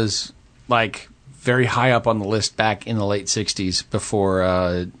Dalton was, like, very high up on the list back in the late 60s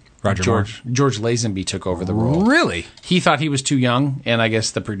before... George Lazenby took over the role. Really? He thought he was too young, and I guess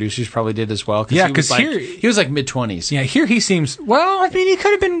the producers probably did as well. Yeah, because he was like mid-20s. Yeah, here he seems... Well, I mean, he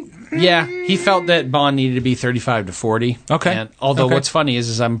could have been... Yeah, he felt that Bond needed to be 35 to 40. Okay. And although what's funny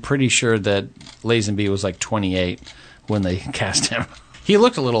is I'm pretty sure that Lazenby was like 28 when they cast him. He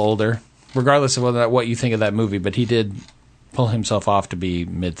looked a little older, regardless of what you think of that movie, but he did pull himself off to be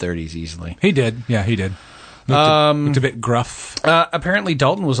mid-30s easily. He did. Yeah, he did. Looked a bit gruff. Apparently,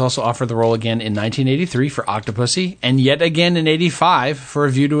 Dalton was also offered the role again in 1983 for Octopussy, and yet again in 85 for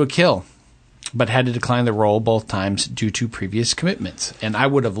A View to a Kill, but had to decline the role both times due to previous commitments. And I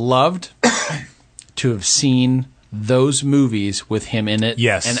would have loved to have seen those movies with him in it.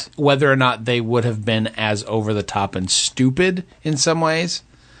 Yes. And whether or not they would have been as over the top and stupid in some ways.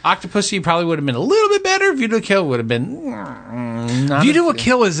 Octopussy probably would have been a little bit better. View to a Kill would have been... View to a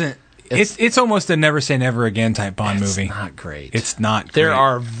Kill isn't... It's almost a Never Say Never Again type Bond movie. It's not great. It's not great. There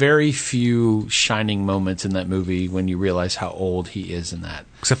are very few shining moments in that movie when you realize how old he is in that.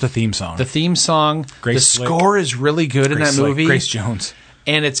 Except the theme song. The theme song, the score is really good in that movie. Grace Jones.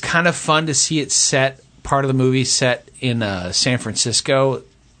 And it's kind of fun to see it part of the movie set in San Francisco.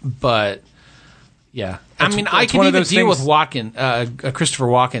 But, yeah. I can even deal with Christopher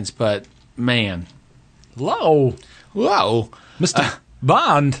Walken, but, man. Whoa. Mr.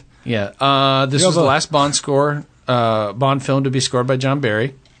 Bond. Yeah, this was the last Bond film to be scored by John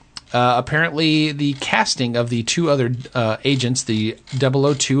Barry. Apparently, the casting of the two other agents, the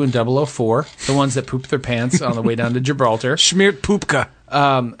 002 and 004, the ones that pooped their pants on the way down to Gibraltar. Schmiert Poopka.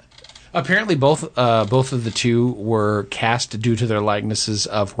 Apparently, both of the two were cast due to their likenesses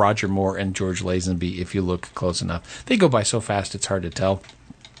of Roger Moore and George Lazenby, if you look close enough. They go by so fast, it's hard to tell.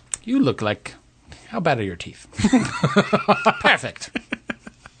 You look like... How bad are your teeth? Perfect.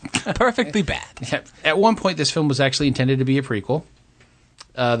 Perfectly bad. Yeah. At one point, this film was actually intended to be a prequel.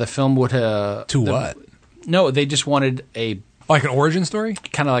 the film would have... what? No, they just wanted a... Like an origin story?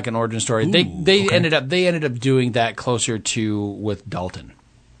 Kind of like an origin story. Ooh, they okay. ended up doing that closer to with Dalton.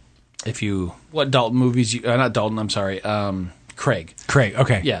 What Dalton movies? Not Dalton. I'm sorry. Craig. Craig.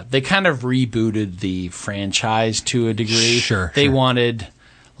 Okay. Yeah, they kind of rebooted the franchise to a degree. Sure. They wanted,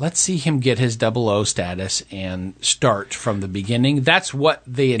 let's see him get his 00 status and start from the beginning. That's what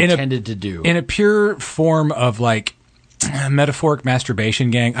they intended to do. In a pure form of like metaphoric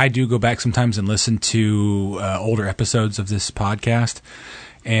masturbation, gang, I do go back sometimes and listen to older episodes of this podcast,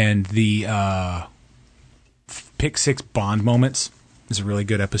 and the Pick 6 Bond moments is a really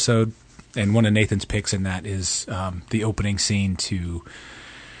good episode. And one of Nathan's picks in that is the opening scene to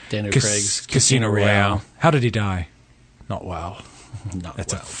Daniel Craig's Casino Royale. How did he die? Not well. Not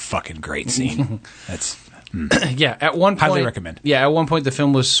That's well. a fucking great scene. That's Yeah, at one point, highly recommend. Yeah, at one point the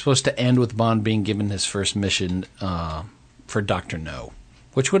film was supposed to end with Bond being given his first mission for Dr. No,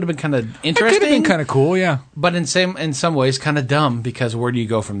 which would have been kind of It interesting. could have been kind of cool, yeah. but in some ways kind of dumb, because where do you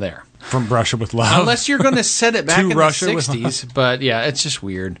go from there? From Russia with Love. Unless you're going to set it back To in Russia the with 60s. But yeah, it's just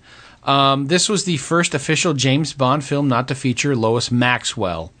weird. This was the first official James Bond film not to feature Lois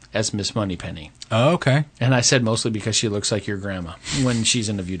Maxwell as Miss Moneypenny. Oh, okay. And I said mostly because she looks like your grandma when she's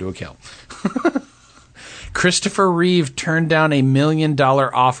in A View to a Kill. Christopher Reeve turned down $1 million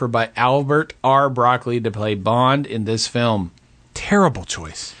offer by Albert R. Broccoli to play Bond in this film. Terrible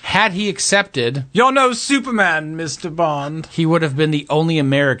choice. Had he accepted, You're no Superman, Mr. Bond. he would have been the only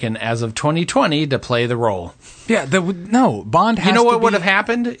American as of 2020 to play the role. Yeah, no, Bond has You know to what be... would have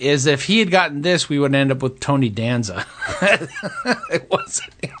happened is if he had gotten this, we would end up with Tony Danza.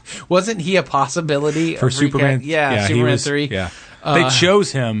 Wasn't he a possibility For of Superman? Yeah, he Superman was, 3. Yeah. They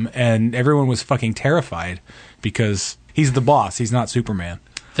chose him, and everyone was fucking terrified because he's the boss. He's not Superman.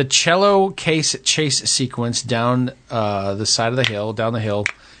 The cello case chase sequence down the side of the hill, down the hill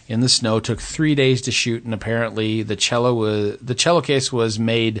in the snow, took 3 days to shoot, and apparently the cello case was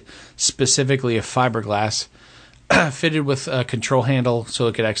made specifically of fiberglass, fitted with a control handle so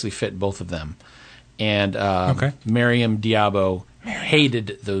it could actually fit both of them. And Miriam Diabo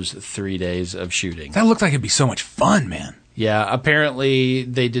hated those 3 days of shooting. That looked like it'd be so much fun, man. Yeah, apparently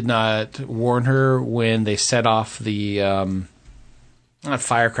they did not warn her when they set off the not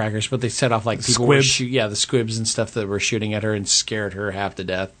firecrackers, but they set off like people were the squibs and stuff that were shooting at her and scared her half to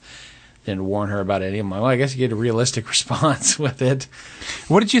death. Didn't warn her about any of them. Well, I guess you get a realistic response with it.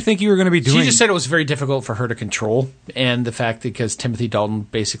 What did you think you were going to be doing? She just said it was very difficult for her to control, and the fact that because Timothy Dalton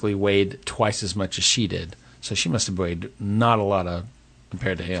basically weighed twice as much as she did, so she must have weighed not a lot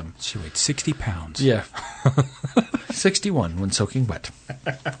compared to him. She weighed 60 pounds. Yeah. 61 when soaking wet.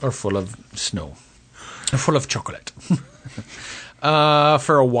 Or full of snow. Or full of chocolate.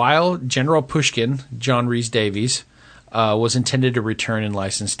 For a while, General Pushkin, John Rhys Davies, was intended to return in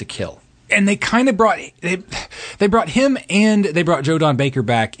License to Kill. And they kind of brought him and they brought Joe Don Baker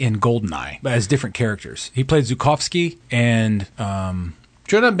back in GoldenEye as different characters. He played Zukovsky and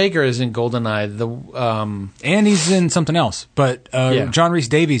Joe Don Baker is in GoldenEye. And he's in something else. But John Rhys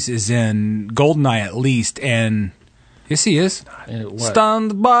Davies is in GoldenEye at least, and yes, he is.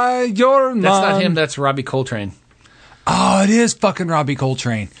 Stand by your man. That's not him. That's Robbie Coltrane. Oh, it is fucking Robbie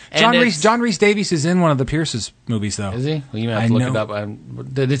Coltrane. John Rhys Davies is in one of the Pierce's movies, though. Is he? Well, you might have to look it up.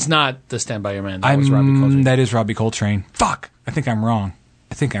 It's not the Stand By Your Man. That was Robbie Coltrane. That is Robbie Coltrane. Fuck. I think I'm wrong.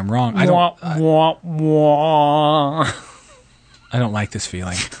 I don't like this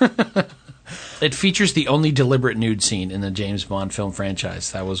feeling. It features the only deliberate nude scene in the James Bond film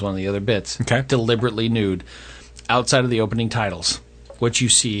franchise. That was one of the other bits. Okay. Deliberately nude. Outside of the opening titles. Which you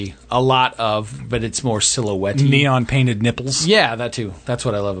see a lot of, but it's more silhouette-y. Neon painted nipples. Yeah, that too. That's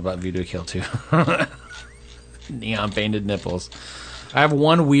what I love about View to a Kill too. Neon painted nipples. I have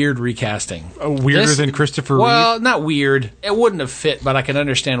one weird recasting. Weirder than Christopher Reeve? Well, not weird. It wouldn't have fit, but I can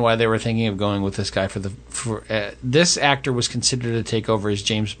understand why they were thinking of going with this guy this actor was considered to take over as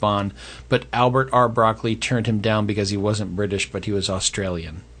James Bond, but Albert R. Broccoli turned him down because he wasn't British, but he was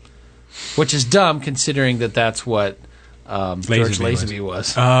Australian. Which is dumb considering that's what George Lazenby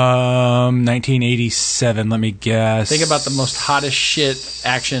was. 1987, let me guess. Think about the most hottest shit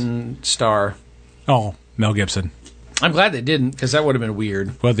action star. Oh, Mel Gibson. I'm glad they didn't, because that would have been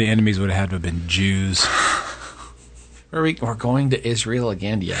weird. Well, the enemies would have had to have been Jews. We're going to Israel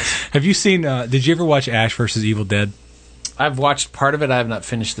again, yes. Have you seen, did you ever watch Ash vs. Evil Dead? I've watched part of it. I have not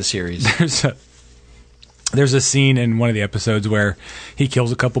finished the series. There's a scene in one of the episodes where he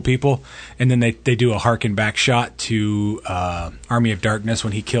kills a couple people, and then they do a harken back shot to Army of Darkness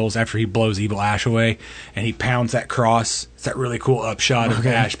when he kills after he blows Evil Ash away, and he pounds that cross. It's that really cool upshot of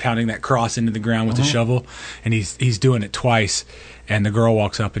Ash pounding that cross into the ground with the shovel, and he's doing it twice. And the girl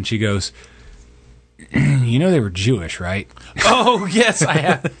walks up and she goes, "You know they were Jewish, right?" Oh yes, I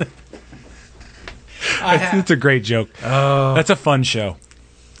have. It's a great joke. Oh, that's a fun show.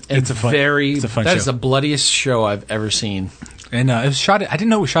 It's a fun show. That is the bloodiest show I've ever seen. And it was shot. I didn't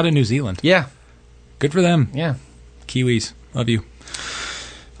know it was shot in New Zealand. Yeah, good for them. Yeah, Kiwis, love you.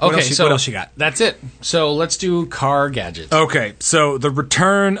 Okay, so what else you got? That's it. So let's do car gadgets. Okay, so the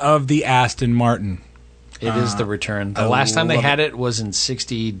return of the Aston Martin. It is the return. The last time they had it was in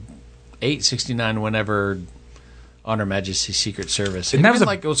 68, 69, whenever On Her Majesty's Secret Service. And that was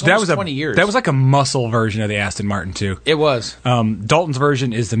it was almost 20 years. That was like a muscle version of the Aston Martin too. It was. Dalton's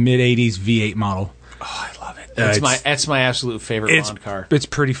version is the mid '80s V8 model. Oh, I love it. That's my absolute favorite Bond car. It's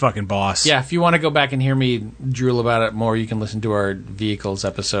pretty fucking boss. Yeah, if you want to go back and hear me drool about it more, you can listen to our vehicles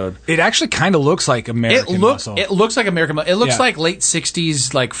episode. It actually kind of looks like American muscle. It looks like American muscle. It looks like late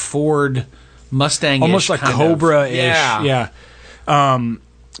 60s, like Ford Mustang-ish. Almost like Cobra-ish. Yeah.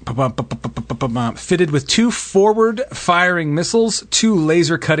 Fitted with 2 forward-firing missiles, 2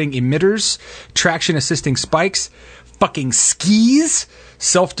 laser-cutting emitters, traction-assisting spikes, fucking skis,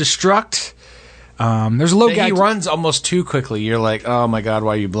 self-destruct. There's a low gadget. He runs almost too quickly. You're like, oh my god,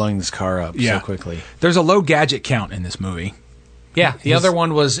 why are you blowing this car up so quickly? There's a low gadget count in this movie. Yeah, the other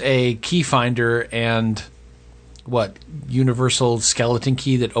one was a key finder and universal skeleton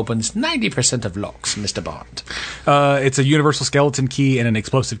key that opens 90% of locks, Mr. Bond. It's a universal skeleton key and an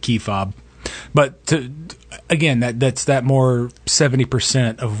explosive key fob. But that's that more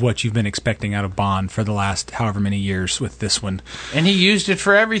 70% of what you've been expecting out of Bond for the last however many years with this one. And he used it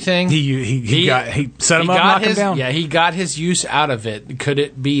for everything. He set him up, knocked him down. Yeah, he got his use out of it. Could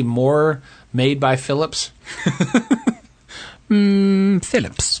it be more made by Phillips?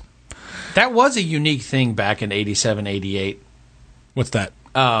 Phillips. That was a unique thing back in 87, 88. What's that?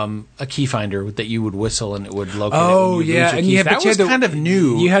 A key finder that you would whistle and it would locate it. Oh, yeah. And that was kind of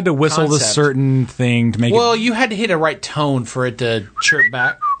new. You had to whistle concept. a certain thing to make it. Well, you had to hit a right tone for it to chirp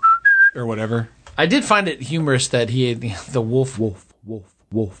back. Or whatever. I did find it humorous that he had the wolf.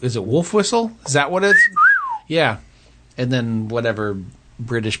 Is it wolf whistle? Is that what it's? Yeah. And then whatever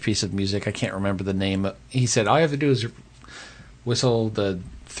British piece of music, I can't remember the name. He said, all you have to do is whistle the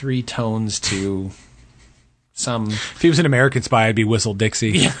 3 tones to some... If he was an American spy, it'd be Whistle Dixie.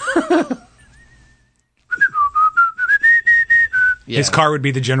 Yeah. His car would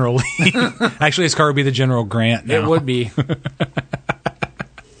be the General Lee. Actually, his car would be the General Grant now. It would be.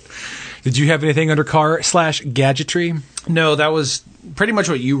 Did you have anything under car/gadgetry? No, that was pretty much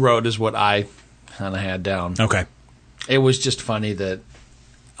what you wrote is what I kind of had down. Okay. It was just funny that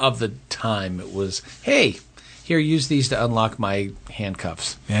of the time it was, hey, here, use these to unlock my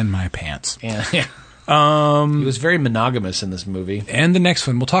handcuffs. And my pants. And, he was very monogamous in this movie. And the next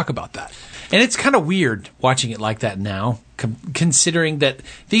one, we'll talk about that. And it's kind of weird watching it like that now, considering that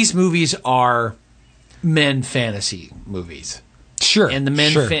these movies are men fantasy movies. Sure. And the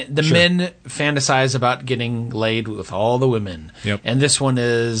men men fantasize about getting laid with all the women. Yep. And this one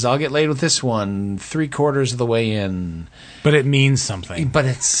is, I'll get laid with this one 3/4 of the way in. But it means something. But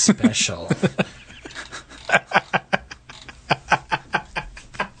it's special.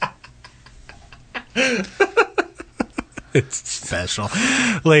 It's special.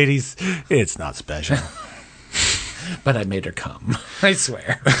 Ladies, it's not special. But I made her come. I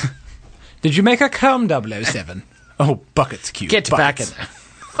swear. Did you make her come, 007? Oh, Bucket's cute. Get back in there.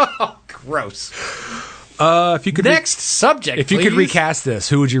 Oh, gross. If you could Next subject, If you please. could recast this,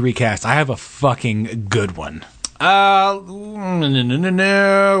 who would you recast? I have a fucking good one. No.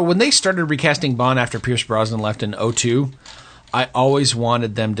 When they started recasting Bond after Pierce Brosnan left in 2002, I always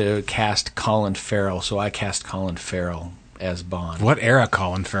wanted them to cast Colin Farrell, so I cast Colin Farrell as Bond. What era,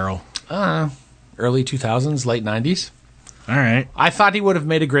 Colin Farrell? Early 2000s, late 90s. All right. I thought he would have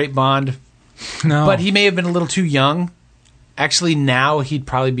made a great Bond, No. but he may have been a little too young. Actually, now he'd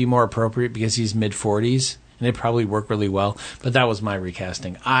probably be more appropriate because he's mid-40s, and it'd probably work really well. But that was my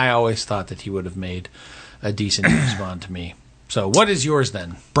recasting. I always thought that he would have made a decent James Bond to me. So what is yours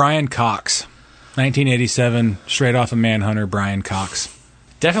then? Brian Cox. 1987, straight off of Manhunter, Brian Cox.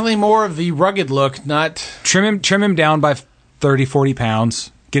 Definitely more of the rugged look, not... Trim him down by 30, 40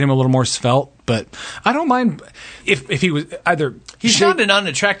 pounds. Get him a little more svelte, but I don't mind if he was either... He's not an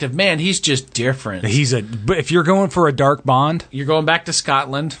unattractive man, he's just different. But if you're going for a dark Bond... You're going back to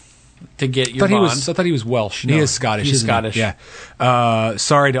Scotland. to get your Bond. I thought he was Welsh. No, he is Scottish. He's isn't Scottish. He? Yeah.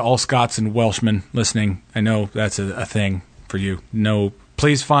 Sorry to all Scots and Welshmen listening. I know that's a thing for you. No,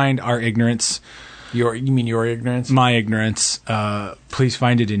 please find our ignorance. You mean your ignorance? My ignorance. Please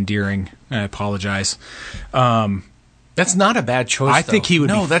find it endearing. I apologize. That's not a bad choice. I think he would.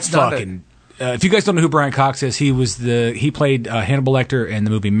 No, be that's fucking. If you guys don't know who Brian Cox is, he played Hannibal Lecter in the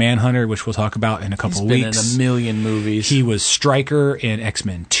movie Manhunter, which we'll talk about in a couple of weeks. He's been in a million movies. He was Stryker in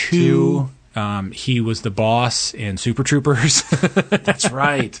X-Men 2. He was the boss in Super Troopers. That's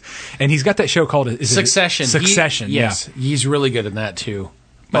right. And he's got that show called Succession. Succession. Yes, he's really good in that too.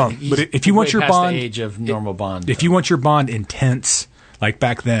 But if you want your Bond, the age of normal Bond, if you want your Bond intense like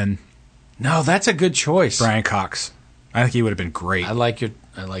back then, no, that's a good choice. Brian Cox. I think he would have been great. I like your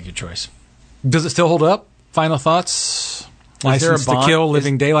choice. Does it still hold up? Final thoughts? License to Kill,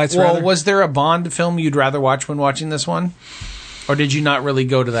 Living Daylights. Well, was there a Bond film you'd rather watch when watching this one, or did you not really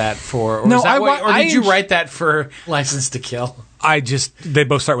go to that for? Or No, did you write that for License to Kill? They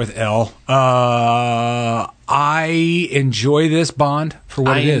both start with L. I enjoy this Bond for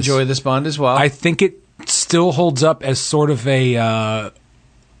what it is. I enjoy this Bond as well. I think it still holds up as sort of a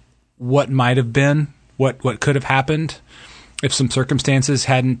what might have been, what could have happened if some circumstances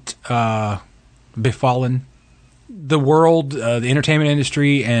hadn't befallen the world, the entertainment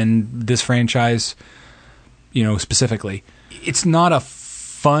industry, and this franchise, specifically. It's not a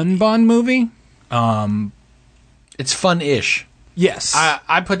fun Bond movie. It's fun-ish. Yes.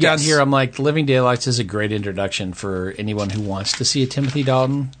 I put down here, I'm like, Living Daylights is a great introduction for anyone who wants to see a Timothy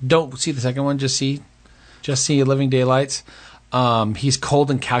Dalton. Don't see the second one, just see Living Daylights. He's cold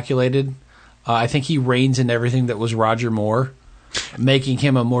and calculated. I think he reigns in everything that was Roger Moore, making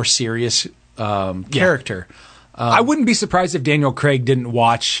him a more serious character. I wouldn't be surprised if Daniel Craig didn't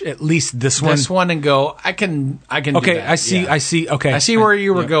watch at least this one and go, I can okay, do that. I see. Okay. I see where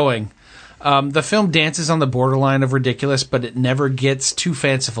you were going. The film dances on the borderline of ridiculous, but it never gets too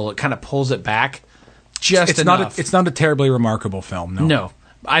fanciful. It kind of pulls it back just enough. It's not a terribly remarkable film, no. No.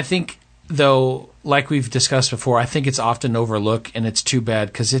 I think, though, like we've discussed before, I think it's often overlooked, and it's too bad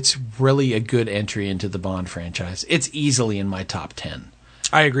because it's really a good entry into the Bond franchise. It's easily in my top 10.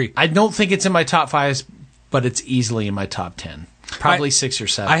 I agree. I don't think it's in my top 5, but it's easily in my top 10. Probably 6 or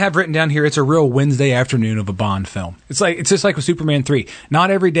 7. I have written down here, it's a real Wednesday afternoon of a Bond film. It's just like with Superman 3.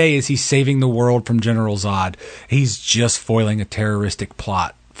 Not every day is he saving the world from General Zod. He's just foiling a terroristic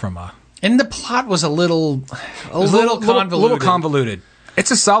plot from a... And the plot was a little convoluted. A little convoluted.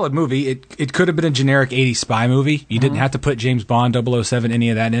 It's a solid movie. It could have been a generic 80s spy movie. You didn't have to put James Bond 007, any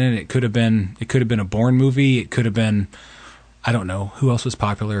of that in it. It could have been a Bourne movie. It could have been... I don't know. Who else was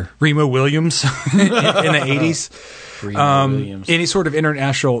popular? Remo Williams in the 80s. Remo Williams. Any sort of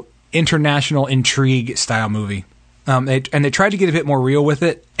international intrigue style movie. They tried to get a bit more real with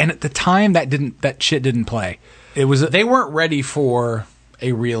it. And at the time, that shit didn't play. They weren't ready for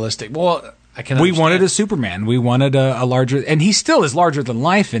a realistic... Well, I can understand. We wanted a Superman. We wanted a larger... And he still is larger than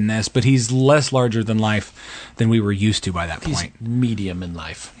life in this, but he's less larger than life than we were used to by that point. He's medium in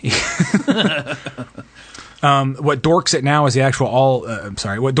life. What dorks it now is the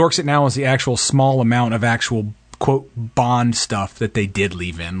actual small amount of actual quote Bond stuff that they did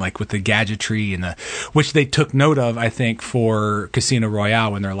leave in, like with the gadgetry and which they took note of, I think, for Casino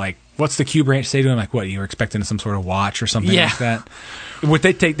Royale when they're like, "What's the Q branch say to him?" Like, what, you were expecting some sort of watch or something like that? What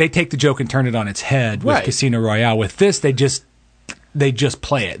they take the joke and turn it on its head with Casino Royale. With this, they just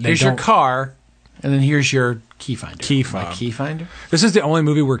play it. Here's your car, and then here's your key finder. My key finder. This is the only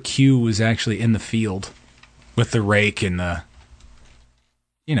movie where Q was actually in the field with the rake and the,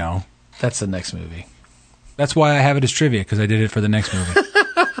 That's the next movie. That's why I have it as trivia, because I did it for the next movie.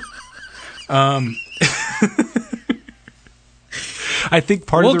 I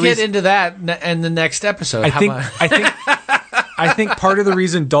think we'll get into that in the next episode. I think part of the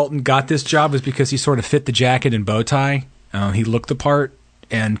reason Dalton got this job is because he sort of fit the jacket and bow tie. He looked the part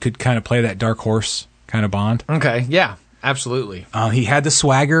and could kind of play that dark horse kind of Bond. Okay, yeah, absolutely. He had the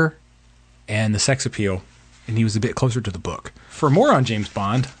swagger and the sex appeal, and he was a bit closer to the book. For more on James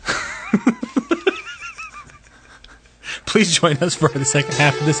Bond, please join us for the second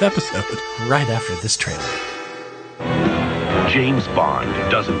half of this episode. Right after this trailer. James Bond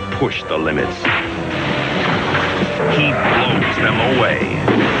doesn't push the limits. He blows them away.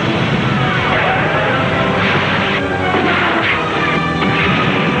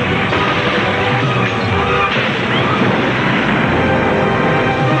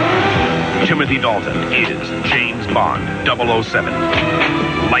 Timothy Dalton is James Bond 007.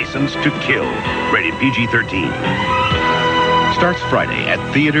 Licensed to Kill. Rated PG-13. Starts Friday at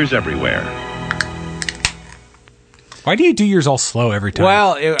theaters everywhere. Why do you do yours all slow every time?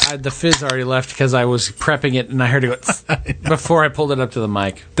 Well, the fizz already left because I was prepping it and I heard it go before I pulled it up to the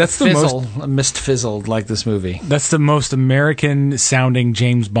mic. That's the mist fizzled like this movie. That's the most American sounding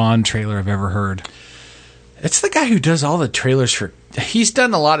James Bond trailer I've ever heard. It's the guy who does all the trailers for. He's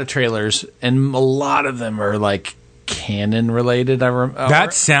done a lot of trailers, and a lot of them are like canon related.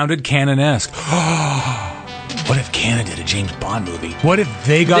 That sounded canon-esque. What if Canon did a James Bond movie? What if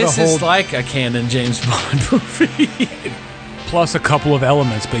they got this a hold? Is like a canon James Bond movie. Plus a couple of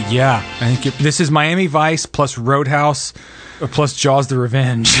elements, but yeah, I think this is Miami Vice plus Roadhouse plus Jaws the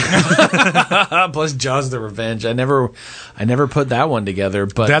Revenge. Plus Jaws the Revenge. I never put that one together,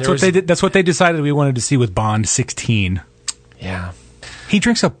 but that's what they did. That's what they decided we wanted to see with Bond 16. Yeah, he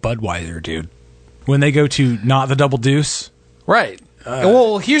drinks a Budweiser, dude. When they go to not the Double Deuce, right?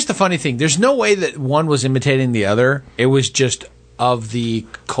 Well, here's the funny thing. There's no way that one was imitating the other. It was just of the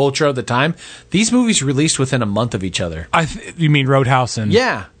culture of the time. These movies released within a month of each other. You mean Roadhouse and...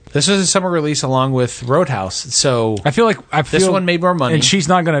 Yeah. This was a summer release along with Roadhouse. So I feel this one made more money. And she's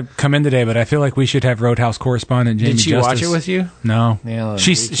not going to come in today, but I feel like we should have Roadhouse correspondent Jamie Did she Justice. watch it with you? No. Yeah,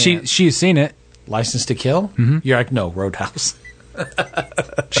 she has seen it. License to Kill? Mm-hmm. You're like, no, Roadhouse.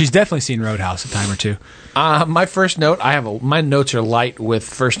 She's definitely seen Roadhouse a time or two. My first note, my notes are light with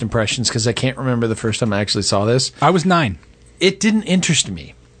first impressions because I can't remember the first time I actually saw this. I was 9. It didn't interest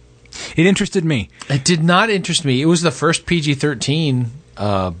me. It interested me. It did not interest me. It was the first PG-13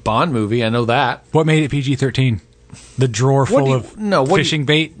 Bond movie. I know that. What made it PG-13? The drawer full of fishing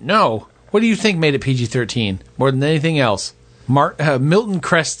bait? No. What do you think made it PG-13 more than anything else? Milton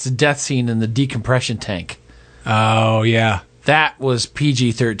Crest's death scene in the decompression tank. Oh, yeah. That was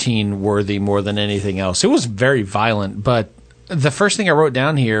PG-13 worthy more than anything else. It was very violent, but the first thing I wrote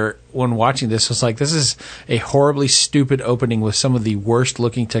down here when watching this was like, this is a horribly stupid opening with some of the worst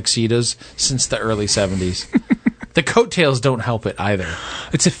looking tuxedos since the early 70s. The coattails don't help it either.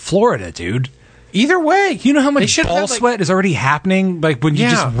 It's in Florida, dude. Either way. You know how much ball sweat is already happening like when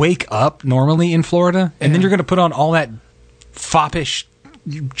you just wake up normally in Florida? And then you're going to put on all that foppish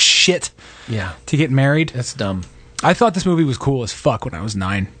shit to get married? That's dumb. I thought this movie was cool as fuck when I was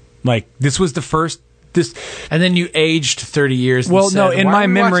 9. Like, this was the first... And then you aged 30 years. Well, no, in my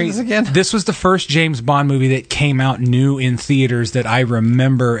memory, this was the first James Bond movie that came out new in theaters that I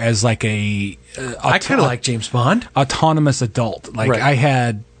remember as like I kind of like James Bond. Autonomous adult. Like, I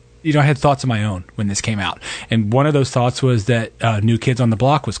had thoughts of my own when this came out. And one of those thoughts was that New Kids on the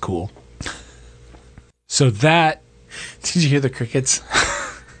Block was cool. So that... Did you hear the crickets?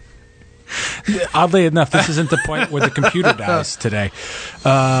 Oddly enough, this isn't the point where the computer dies today.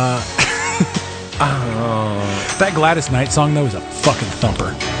 That Gladys Knight song, though, is a fucking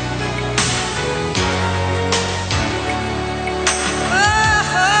thumper.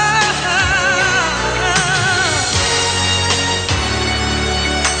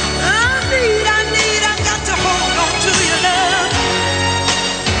 I got to hold on to your love.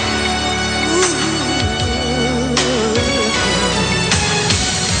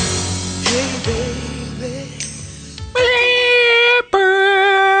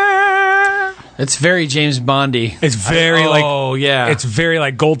 It's very James Bondy. It's very it's very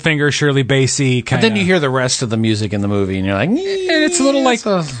like Goldfinger, Shirley Bassey kind of. But then you hear the rest of the music in the movie, and you're like, and it's a little like,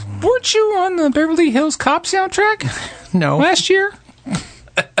 weren't you on the Beverly Hills Cop soundtrack? No, last year,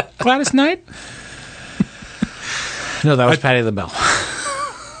 Gladys Knight. No, that was Patti LaBelle.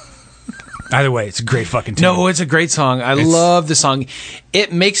 Either way, it's a great fucking tune. No, it's a great song. I love the song.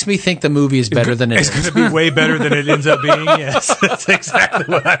 It makes me think the movie is better than it is. It's going to be way better than it ends up being. Yes, that's exactly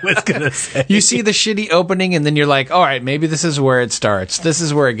what I was going to say. You see the shitty opening, and then you're like, all right, maybe this is where it starts. This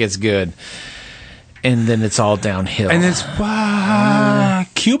is where it gets good. And then it's all downhill. And it's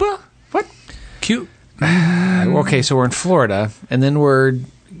Cuba? What? Cuba? Okay, so we're in Florida, and then we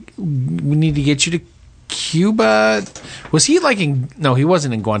need to get you to Cuba. Was he like no, he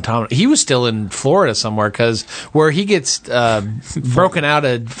wasn't in Guantanamo. He was still in Florida somewhere, because where he gets broken out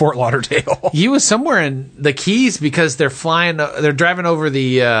of Fort Lauderdale. He was somewhere in the Keys because they're driving over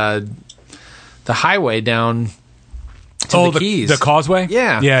the highway down to the Keys. The causeway?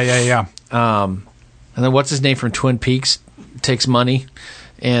 Yeah. And then what's his name from Twin Peaks takes money.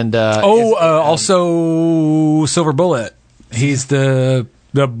 And also Silver Bullet. He's the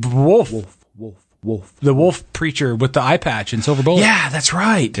wolf. The wolf preacher with the eye patch in Silver Bullet. Yeah, that's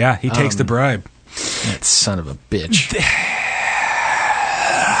right. Yeah, he takes the bribe. That son of a bitch.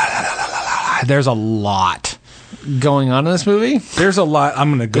 There's a lot going on in this movie. There's a lot. I'm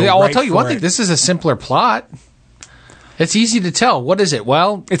going to go. I'll tell you one thing. This is a simpler plot. It's easy to tell. What is it?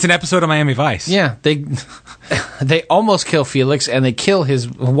 Well, it's an episode of Miami Vice. Yeah, they almost kill Felix, and they kill his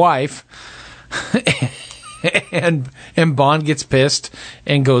wife. and Bond gets pissed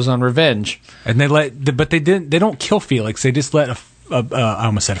and goes on revenge. And they don't kill Felix. They just let I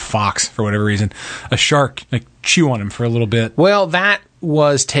almost said a fox for whatever reason, a shark, like chew on him for a little bit. Well, that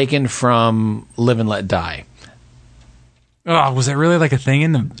was taken from Live and Let Die. Oh, was that really like a thing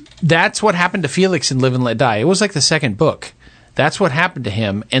in the... That's what happened to Felix in Live and Let Die. It was like the second book. That's what happened to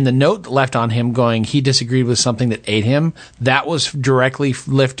him. And the note left on him going, he disagreed with something that ate him, that was directly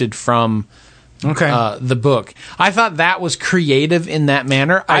lifted from the book. I thought that was creative in that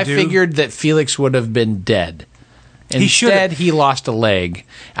manner. I figured that Felix would have been dead. Instead, he lost a leg.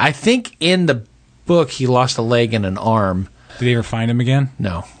 I think in the book, he lost a leg and an arm. Did he ever find him again?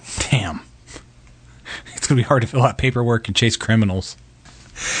 No. Damn. It's going to be hard to fill out paperwork and chase criminals.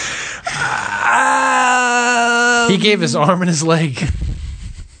 He gave his arm and his leg.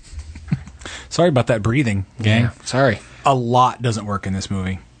 Sorry about that breathing, gang. Yeah, sorry. A lot doesn't work in this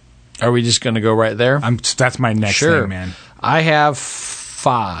movie. Are we just going to go right there? That's my next thing, man. I have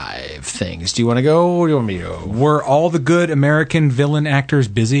 5 things. Do you want to go or do you want me to go? Were all the good American villain actors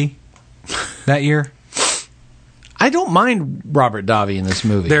busy that year? I don't mind Robert Davi in this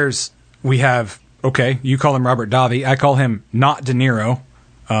movie. You call him Robert Davi. I call him not De Niro.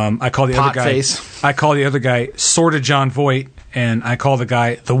 I call the other guy Face. I call the other guy sort of John Voight, and I call the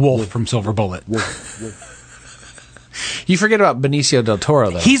guy the Wolf from Silver Bullet. You forget about Benicio del Toro,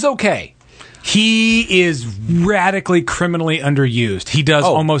 though. He's okay. He is radically criminally underused. He does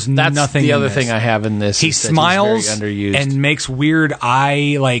almost nothing. That's the other thing I have in this. He smiles he's very underused. and makes weird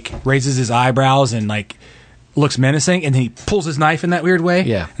raises his eyebrows and looks menacing, and then he pulls his knife in that weird way.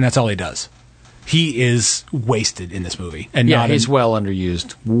 Yeah, and that's all he does. He is wasted in this movie, and he's well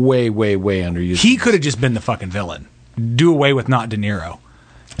underused. Way, way, way underused. He could have just been the fucking villain. Do away with not De Niro,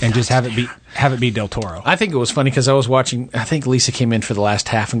 and just have it be Del Toro. I think it was funny because I was watching. I think Lisa came in for the last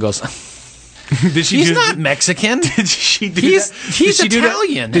half and goes. Did she? He's not Mexican. Did she do he's that? He's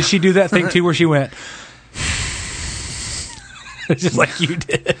Italian. Did she do that thing too, where she went just like you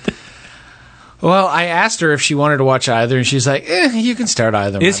did? Well, I asked her if she wanted to watch either, and she's like, you can start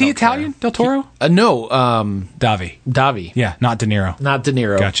either. Is he Italian, Del Toro? No. Davi. Yeah, not De Niro. Not De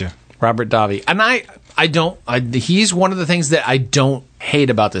Niro. Gotcha. Robert Davi. And he's one of the things that I don't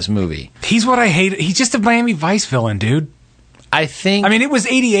hate about this movie. He's what I hate. He's just a Miami Vice villain, dude. I mean, it was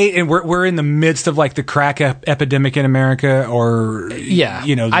 88, and we're in the midst of the crack epidemic in America, or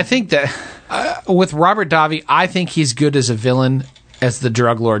I think that with Robert Davi, I think he's good as a villain, as the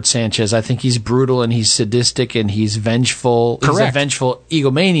drug lord Sanchez. I think he's brutal and he's sadistic and he's vengeful. Correct. He's a vengeful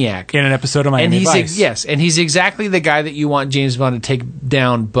egomaniac in an episode of Miami Vice. Yes, and he's exactly the guy that you want James Bond to take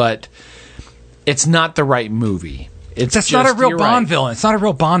down, but it's not the right movie. That's not a real Bond villain. It's not a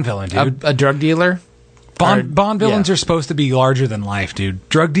real Bond villain, dude. A drug dealer. Bond villains are supposed to be larger than life, dude.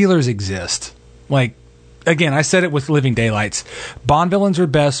 Drug dealers exist. Again, I said it with Living Daylights. Bond villains are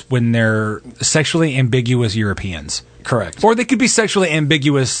best when they're sexually ambiguous Europeans. Correct. Or they could be sexually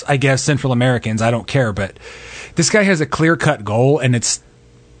ambiguous, I guess, Central Americans. I don't care. But this guy has a clear-cut goal, and it's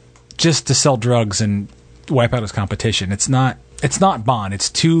just to sell drugs and wipe out his competition. It's not Bond. It's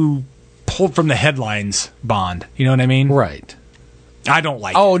too pulled from the headlines Bond. You know what I mean? Right. I don't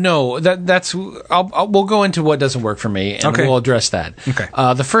like it. Oh, no. We'll go into what doesn't work for me, and we'll address that. Okay.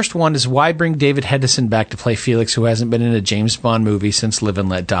 The first one is, why bring David Hedison back to play Felix, who hasn't been in a James Bond movie since Live and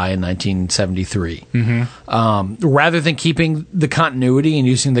Let Die in 1973? Mm-hmm. Rather than keeping the continuity and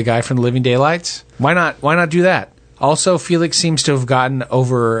using the guy from Living Daylights, why not do that? Also, Felix seems to have gotten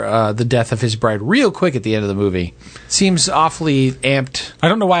over the death of his bride real quick at the end of the movie. Seems awfully amped. I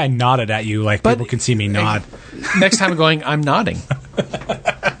don't know why I nodded at you people can see me nod. Next time I'm going, I'm nodding.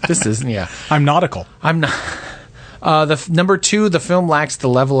 This isn't, I'm nautical. I'm not. Number 2, the film lacks the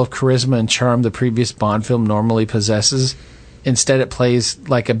level of charisma and charm the previous Bond film normally possesses. Instead, it plays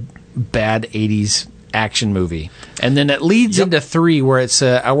like a bad 80s action movie. And then it leads into 3, where it's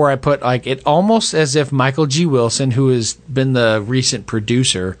where I put it almost as if Michael G. Wilson, who has been the recent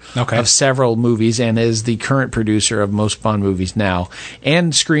producer of several movies and is the current producer of most Bond movies now,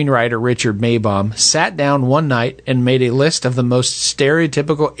 and screenwriter Richard Maybaum, sat down one night and made a list of the most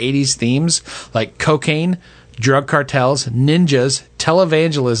stereotypical 80s themes like cocaine, drug cartels, ninjas,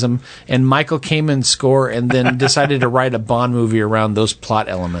 televangelism, and Michael Kamen's score, and then decided to write a Bond movie around those plot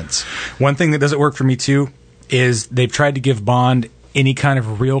elements. One thing that doesn't work for me, too, is they've tried to give Bond any kind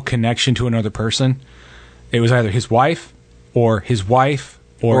of real connection to another person. It was either his wife, or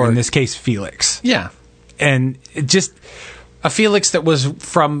in this case, Felix. Yeah. And it just... a Felix that was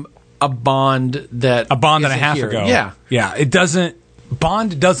from a Bond that... a Bond and a half ago. Yeah. Yeah. It doesn't...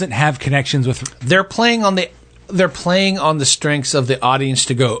 Bond doesn't have connections with... They're playing on the they're playing on the strengths of the audience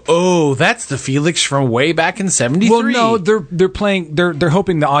to go, oh, that's the Felix from way back in '73. Well, no, they're playing. They're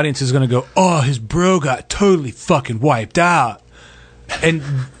hoping the audience is going to go, oh, his bro got totally fucking wiped out. And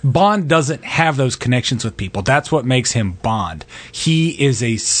Bond doesn't have those connections with people. That's what makes him Bond. He is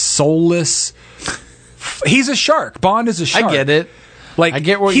a soulless. He's a shark. Bond is a shark. I get it. Like, I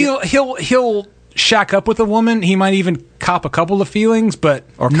get where he'll shack up with a woman. He might even cop a couple of feelings, but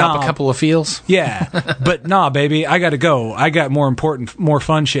cop a couple of feels. Yeah, but nah, baby, I got to go. I got more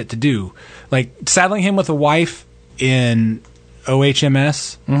fun shit to do. Like saddling him with a wife in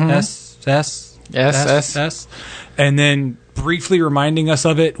OHMS, SS, and then briefly reminding us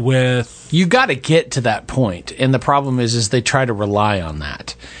of it with. You got to get to that point, and the problem is they try to rely on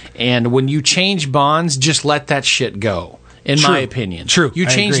that. And when you change Bonds, just let that shit go. In my opinion, true. You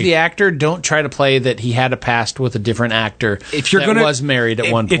change the actor. Don't try to play that he had a past with a different actor. If you're was married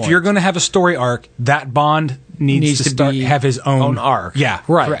at one point, if you're going to have a story arc, that Bond needs to have his own arc. Yeah,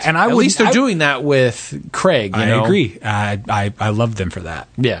 right. And at least they're doing that with Craig. I agree. I love them for that.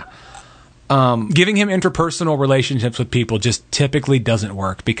 Yeah. Giving him interpersonal relationships with people just typically doesn't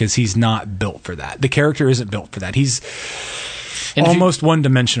work because he's not built for that. The character isn't built for that. He's almost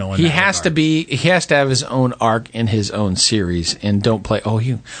one-dimensional. He has to have his own arc in his own series, and don't play. Oh,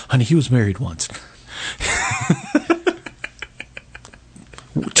 honey, he was married once.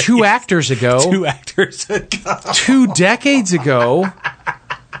 2 actors ago. 2 decades ago.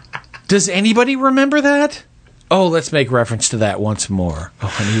 Does anybody remember that? Oh, let's make reference to that once more.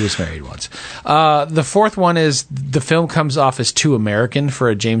 Oh, and he was married once. The fourth one is the film comes off as too American for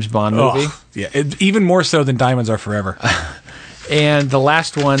a James Bond movie. Oh, yeah, even more so than Diamonds Are Forever. And the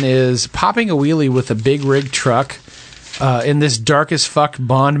last one is popping a wheelie with a big rig truck in this dark as fuck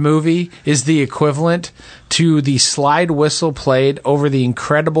Bond movie is the equivalent to the slide whistle played over the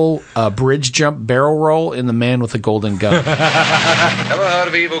incredible bridge jump barrel roll in The Man with the Golden Gun. Ever heard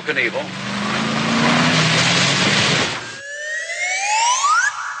of Evel Knievel?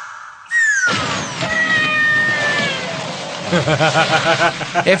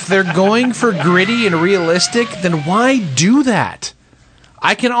 If they're going for gritty and realistic, then why do that?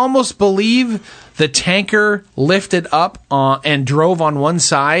 I can almost believe the tanker lifted up and drove on one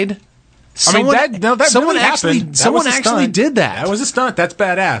side. Someone actually did that. That was a stunt. That's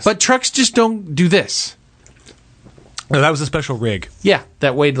badass. But trucks just don't do this. No, that was a special rig. Yeah,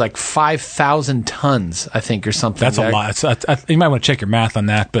 that weighed like 5,000 tons, I think, or something. That's a lot. You might want to check your math on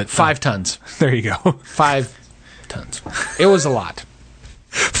that, but 5 tons. There you go. 5 tons. It was a lot.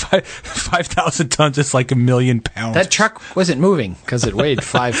 5,000 tons is like 1,000,000 pounds. That truck wasn't moving because it weighed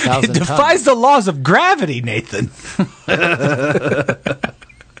 5,000 tons. It defies the laws of gravity, Nathan. Let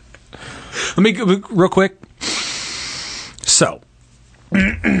me real quick. So,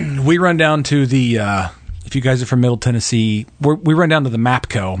 we run down to the. If you guys are from Middle Tennessee, we run down to the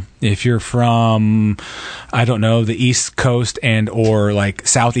MAPCO. If you're from, I don't know, the East Coast or like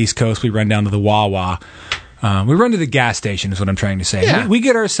Southeast Coast, we run down to the Wawa. We run to the gas station is what I'm trying to say. Yeah. We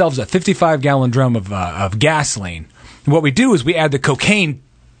get ourselves a 55-gallon drum of gasoline. And what we do is we add the cocaine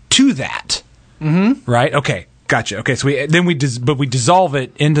to that. Mm-hmm. Right? Okay. Gotcha. Okay. So we dissolve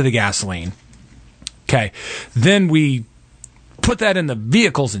it into the gasoline. Okay. Then we put that in the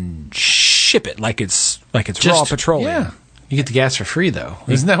vehicles and ship it like it's raw petroleum. Yeah. You get the gas for free though.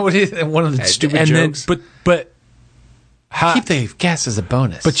 Isn't that one of the stupid jokes? Then, but keep the gas as a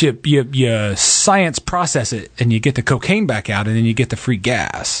bonus. But you science process it and you get the cocaine back out and then you get the free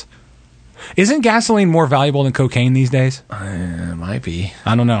gas. Isn't gasoline more valuable than cocaine these days? Might be.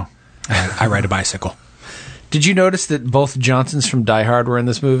 I don't know. I ride a bicycle. Did you notice that both Johnsons from Die Hard were in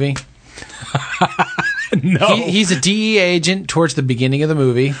this movie? No. He's a DEA agent towards the beginning of the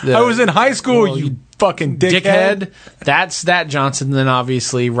movie. I was in high school, you fucking dickhead. That's that Johnson. Then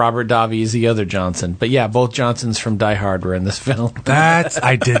obviously Robert Davi is the other Johnson. But yeah, both Johnsons from Die Hard were in this film.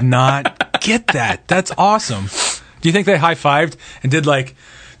 I did not get that. That's awesome. Do you think they high-fived and did like,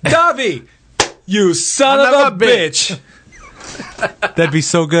 Davi, you son of a bitch. That'd be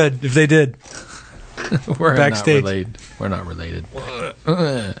so good if they did. We're backstage. Not related. We're not related.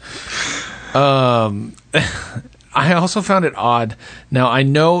 I also found it odd. Now, I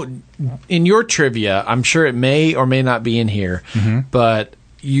know in your trivia, I'm sure it may or may not be in here, but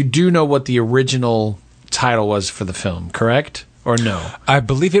you do know what the original title was for the film, correct? Or no? I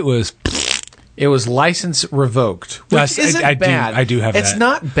believe it was... It was License Revoked, which isn't bad. I do have that. It's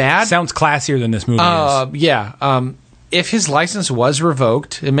not bad. Sounds classier than this movie is. Yeah. If his license was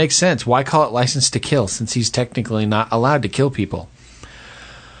revoked, it makes sense. Why call it License to Kill, since he's technically not allowed to kill people?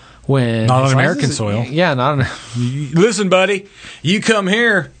 When not on American soil. Yeah, not on... Listen, buddy, you come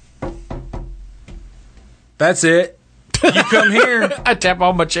here. That's it. You come here. I tap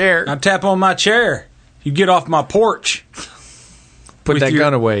on my chair. I tap on my chair. You get off my porch. Put that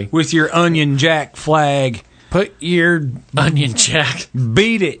gun away. With your Onion Jack flag. Put your Onion Jack.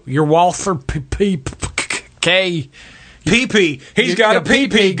 Beat it. Your Walther K. PP. He's got a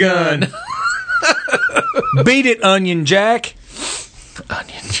PP gun. Beat it, Onion Jack.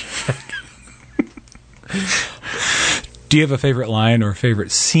 Onion Jack. Do you have a favorite line or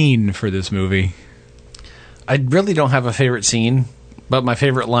favorite scene for this movie? I really don't have a favorite scene, but my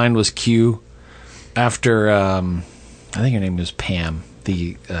favorite line was Q after, I think her name was Pam,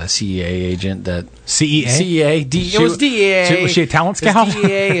 the CEA agent that... CEA? CEA. It was DEA. Was she a talent scout? It was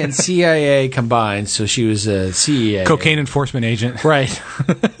DEA and CIA combined, so she was a CEA. Cocaine enforcement agent. Right.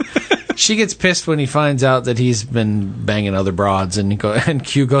 She gets pissed when he finds out that he's been banging other broads, and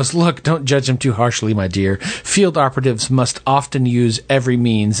Q goes, "Look, don't judge him too harshly, my dear. Field operatives must often use every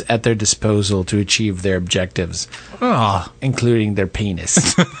means at their disposal to achieve their objectives, including their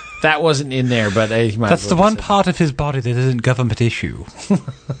penis." That wasn't in there, but that's the one part of his body that isn't government issue.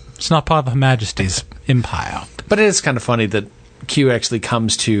 It's not part of Her Majesty's empire. But it is kind of funny that Q actually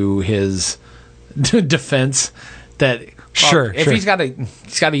comes to his defense that... Sure. If he's got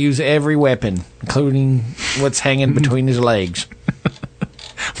to use every weapon, including what's hanging between his legs.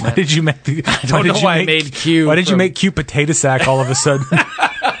 Why did you make? I don't know why I made Q. Why did you make Q potato sack all of a sudden?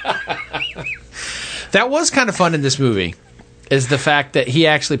 That was kind of fun in this movie. Is the fact that he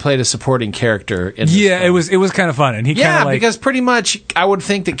actually played a supporting character in this film. it was kind of fun, and he kind of because pretty much I would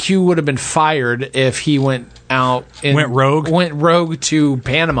think that Q would have been fired if he went out and went rogue to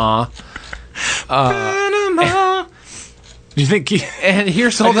Panama. Panama. Do you think? And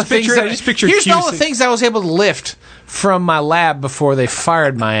here's all the things. Here's all the things I was able to lift from my lab before they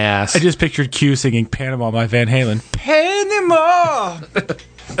fired my ass. I just pictured Q singing "Panama" by Van Halen. Panama.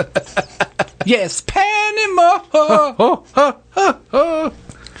 Yes, Panama.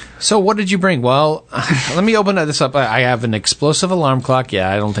 So what did you bring? Well, let me open this up. I have an explosive alarm clock.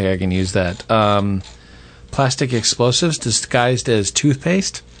 Yeah, I don't think I can use that. Plastic explosives disguised as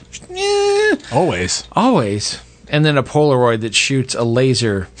toothpaste. Always. And then a Polaroid that shoots a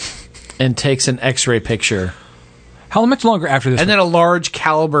laser and takes an X-ray picture. How much longer after this? And then a large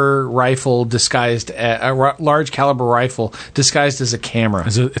caliber rifle disguised as a camera.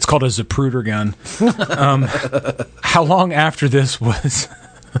 It's called a Zapruder gun. How long after this was?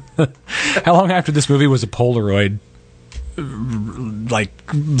 How long after this movie was a Polaroid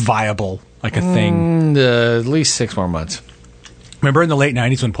viable, like a thing? At least 6 more months. Remember in the late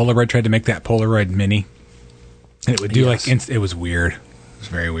 90s when Polaroid tried to make that Polaroid Mini? And it would do it was weird. It was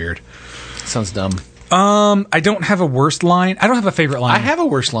very weird. Sounds dumb. I don't have a worst line. I don't have a favorite line. I have a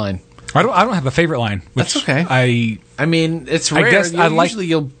worst line. I don't have a favorite line. That's okay. I mean, it's rare. I guess I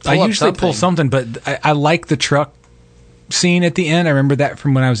usually pull something, but I like the truck scene at the end. I remember that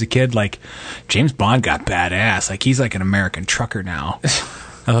from when I was a kid. Like, James Bond got badass. Like, he's like an American trucker now. I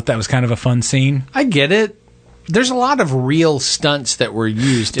thought that was kind of a fun scene. I get it. There's a lot of real stunts that were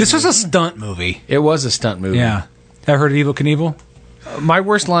used. This was a stunt movie. It was a stunt movie. Yeah. Ever heard of Evel Knievel? My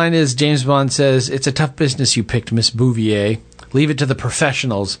worst line is James Bond says, "It's a tough business you picked, Miss Bouvier. Leave it to the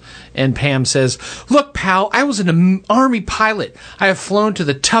professionals." And Pam says, "Look, pal, I was an army pilot. I have flown to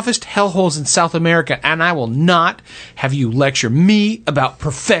the toughest hellholes in South America, and I will not have you lecture me about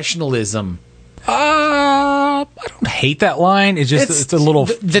professionalism." I don't hate that line. It's just it's a little.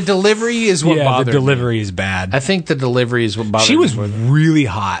 The delivery is what bothers me. The delivery is bad. I think the delivery is what bothers me. She was really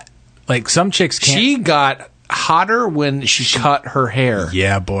hot. Like, some chicks can't. She got hotter when she cut her hair.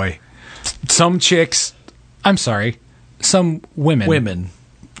 Yeah, boy. Some chicks. I'm sorry. Some women.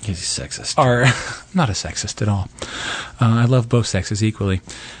 He's sexist. Are not a sexist at all. I love both sexes equally.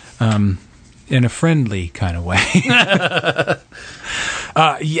 In a friendly kind of way.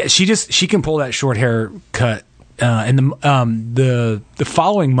 Yeah, she can pull that short hair cut. And the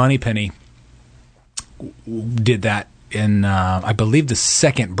following Moneypenny did that in I believe the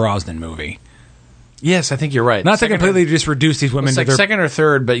second Brosnan movie. Yes, I think you're right. Not to completely just reduce these women to their second or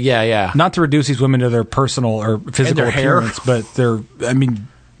third, but yeah. Not to reduce these women to their personal or physical appearance, but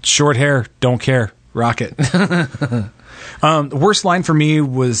short hair, don't care, rock it. The worst line for me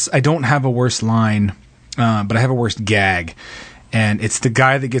was, I don't have a worst line, but I have a worst gag, and it's the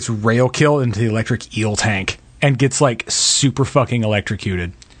guy that gets rail killed into the electric eel tank and gets like super fucking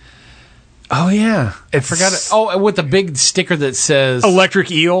electrocuted. Oh, yeah. I forgot it. Oh, with the big sticker that says...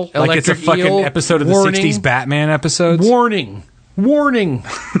 Electric Eel. Like it's a fucking eel, episode of the 60s Batman episodes. Warning.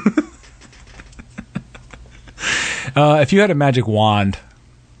 If you had a magic wand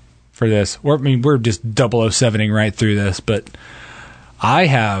for this, we're just 007ing right through this, but I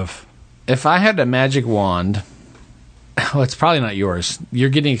have If I had a magic wand, well, it's probably not yours. You're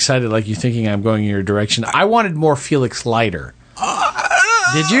getting excited like you're thinking I'm going in your direction. I wanted more Felix Leiter.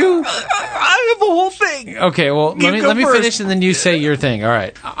 Did you? I have a whole thing. Okay, well, let me finish and then you say your thing. All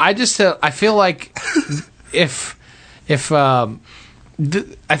right. I feel like if I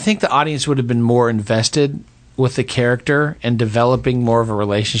think the audience would have been more invested with the character and developing more of a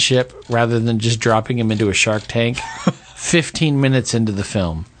relationship rather than just dropping him into a Shark Tank 15 minutes into the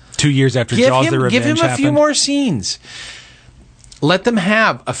film. 2 years after Jaws the Revenge Give him a few happened. more scenes. Let them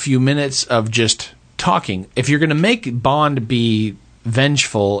have a few minutes of just talking. If you're going to make Bond be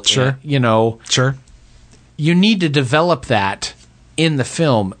vengeful, Sure. Sure. You need to develop that in the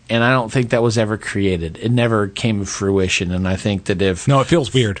film, and I don't think that was ever created. It never came to fruition, and I think that if No, it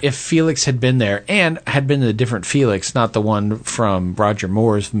feels weird. if Felix had been there and had been a different Felix, not the one from Roger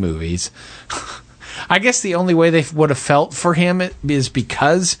Moore's movies, I guess the only way they would have felt for him is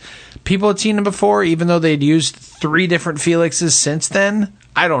because people had seen him before, even though they'd used 3 different Felixes since then.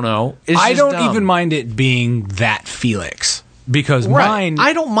 I don't know. I don't dumb. even mind it being that Felix because mine.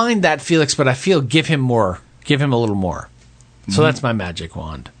 I don't mind that Felix, but I feel give him a little more. So that's my magic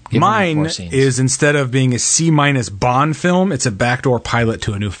wand. Give him Mine more scenes. is instead of being a C- Bond film, it's a backdoor pilot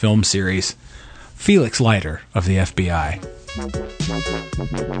to a new film series. Felix Leiter of the FBI.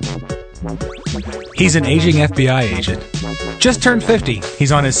 He's an aging FBI agent. Just turned 50.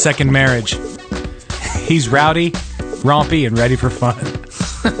 He's on his second marriage. He's rowdy, rompy, and ready for fun.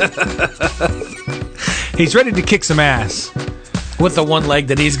 He's ready to kick some ass. with the one leg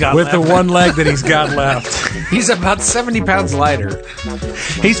that he's got With left. the one leg that he's got left. He's about 70 pounds lighter.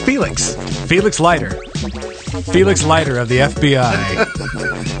 He's Felix. Felix Leiter. Felix Leiter of the FBI.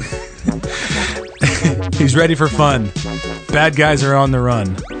 He's ready for fun. Bad guys are on the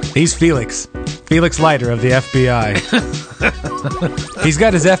run. He's Felix. Felix Leiter of the FBI. He's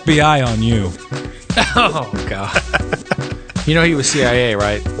got his FBI on you. Oh, God. You know he was CIA,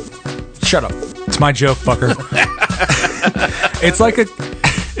 right? Shut up. It's my joke, fucker. It's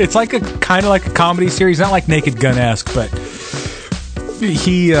like a kind of like a comedy series, not like Naked Gun-esque, but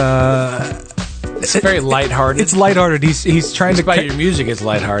it's very lighthearted. It's lighthearted. He's trying to. Despite your music, it's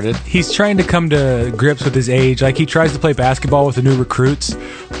lighthearted. He's trying to come to grips with his age. Like he tries to play basketball with the new recruits,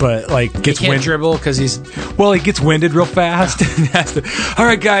 but like gets he can't dribble because he's he gets winded real fast. And has to. All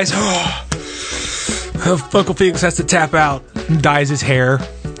right, guys. Uncle Felix has to tap out. Dyes his hair.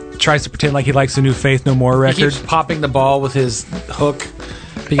 Tries to pretend like he likes the new Faith No More record. He keeps popping the ball with his hook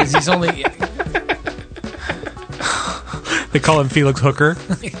because he's only. They call him Felix Hooker.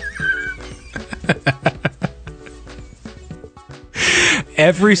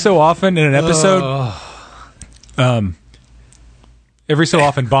 Every so often in an episode, every so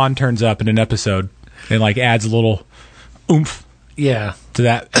often Bond turns up in an episode and like adds a little oomph, yeah, to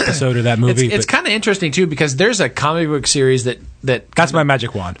that episode or that movie. It's kind of interesting too because there's a comic book series that's my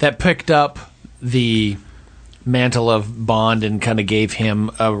magic wand that picked up the mantle of Bond and kind of gave him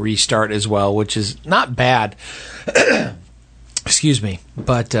a restart as well, which is not bad. Excuse me,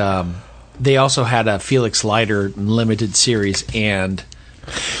 but they also had a Felix Leiter limited series, and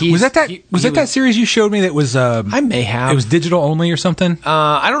was that series you showed me that was? I may have. It was digital only or something.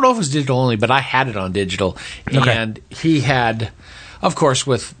 I don't know if it was digital only, but I had it on digital, Okay. and he had, of course,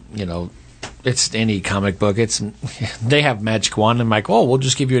 with it's any comic book. They have magic wand, and I'm like, oh, we'll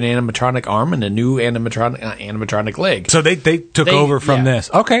just give you an animatronic arm and a new animatronic leg. So they took over from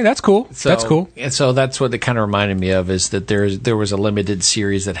this. Okay, that's cool. That's cool. And so that's what it kind of reminded me of is that there was a limited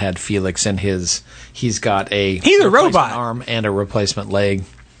series that had Felix and he's got he's a robot arm and a replacement leg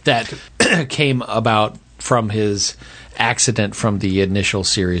that came about from his accident from the initial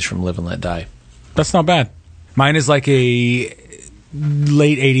series from Live and Let Die. That's not bad. Mine is like a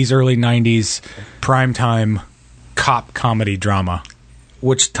late 80s, early 90s primetime cop comedy drama.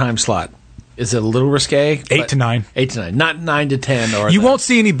 Which time slot? Is it a little risque? 8 to 9. 8 to 9. Not 9 to 10. Or you won't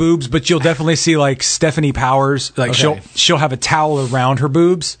see any boobs, but you'll definitely see like Stephanie Powers. Like Okay. she'll have a towel around her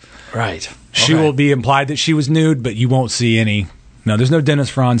boobs. Right. She Okay. will be implied that she was nude, but you won't see any. No, there's no Dennis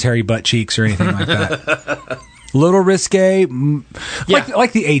Franz hairy butt cheeks or anything like that. Little risque,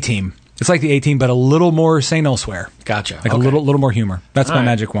 like the A-Team. It's like the A-Team, but a little more St. Elsewhere. Gotcha. Like a little more humor. That's All my right.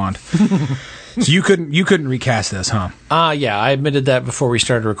 magic wand. So you couldn't recast this, huh? Yeah, I admitted that before we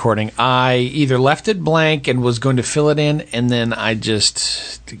started recording. I either left it blank and was going to fill it in, and then I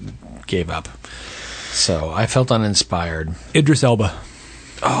just gave up. So I felt uninspired. Idris Elba.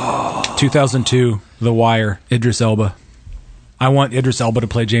 Oh. 2002, The Wire, Idris Elba. I want Idris Elba to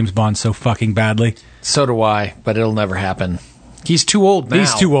play James Bond so fucking badly. So do I, but it'll never happen. He's too old now.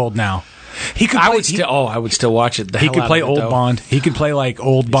 He's too old now. He could. I Play, would still watch it. He could play old Bond. He could play like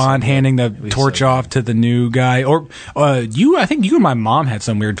old Bond, handing the torch off to the new guy. Or I think you and my mom had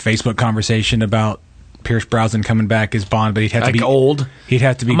some weird Facebook conversation about Pierce Brosnan coming back as Bond, but he'd have to be old. He'd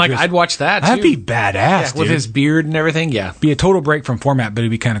have to be. I'm like, I'd watch that. That'd be badass, with his beard and everything. Yeah, be a total break from format, but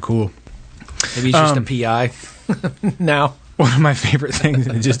it'd be kind of cool. Maybe he's just a PI now. One of my favorite things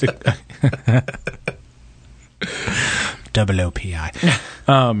is just double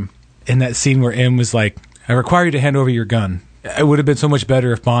OPI. In that scene where M was like, "I require you to hand over your gun." It would have been so much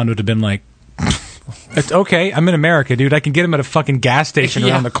better if Bond would have been like, "It's okay. I'm in America, dude. I can get him at a fucking gas station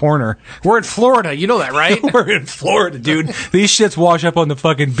around the corner. We're in Florida. You know that, right? We're in Florida, dude. These shits wash up on the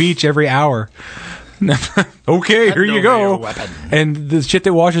fucking beach every hour." Okay, here you go. And the shit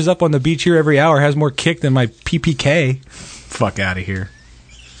that washes up on the beach here every hour has more kick than my PPK. Fuck out of here.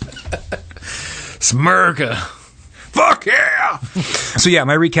 Smurka. Fuck yeah! So yeah,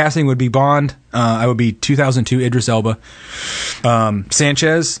 my recasting would be Bond. I would be 2002 Idris Elba.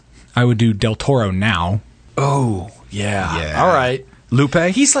 Sanchez, I would do Del Toro now. Oh, yeah. All right. Lupe?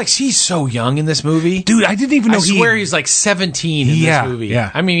 He's so young in this movie. Dude, I didn't even know I swear he's like 17 in this movie.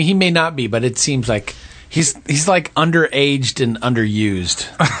 Yeah. I mean, he may not be, but it seems like he's like underaged and underused.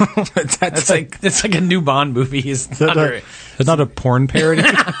 That's like a new Bond movie. It's not a porn parody.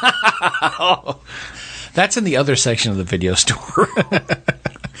 That's in the other section of the video store.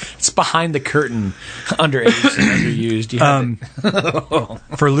 It's behind the curtain, underaged and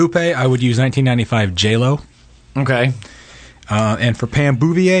underused. For Lupe, I would use 1995 J-Lo. Okay. And for Pam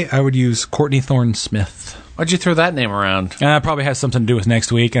Bouvier, I would use Courtney Thorne-Smith. Why'd you throw that name around? It probably has something to do with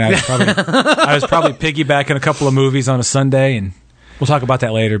next week, and I was probably piggybacking a couple of movies on a Sunday, and we'll talk about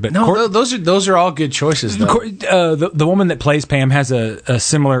that later. But no, those are all good choices, though. The woman that plays Pam has a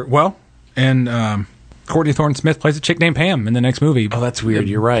similar Courtney Thorne-Smith plays a chick named Pam in the next movie. Oh, that's weird.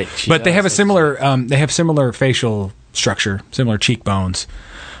 You're right. They have a similar. They have similar facial structure, similar cheekbones,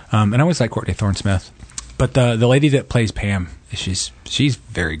 and I always like Courtney Thorne-Smith. But the lady that plays Pam, she's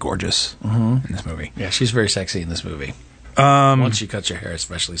very gorgeous in this movie. Yeah, she's very sexy in this movie. Once she cuts her hair,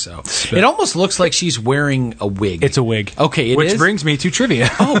 especially so. It almost looks like she's wearing a wig. It's a wig. Okay, which brings me to trivia.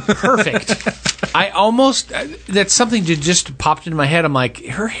 Oh, perfect. That's something that just popped into my head. I'm like,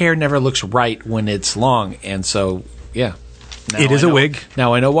 her hair never looks right when it's long, and so yeah, it is a wig.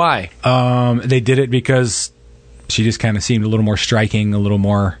 Now I know why. They did it because she just kind of seemed a little more striking, a little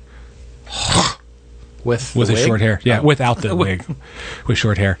more. With the short hair. Yeah, without the wig. With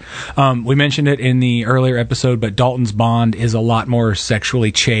short hair. We mentioned it in the earlier episode, but Dalton's Bond is a lot more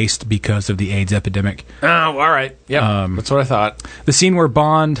sexually chaste because of the AIDS epidemic. Oh, all right. Yeah, that's what I thought. The scene where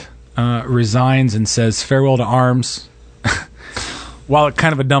Bond resigns and says farewell to arms, while it's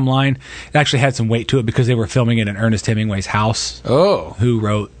kind of a dumb line, it actually had some weight to it because they were filming it in Ernest Hemingway's house. Oh. Who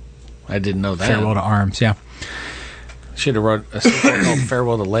wrote I didn't know that. Farewell to Arms, yeah. Should have wrote a sequel called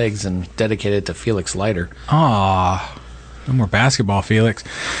Farewell to Legs and dedicated it to Felix Leiter. Ah, no more basketball, Felix.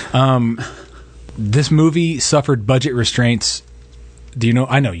 This movie suffered budget restraints. Do you know?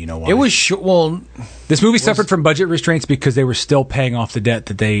 I know you know why. It was this movie suffered from budget restraints because they were still paying off the debt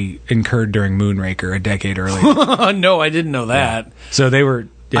that they incurred during Moonraker a decade earlier. No, I didn't know that. Yeah. So they were.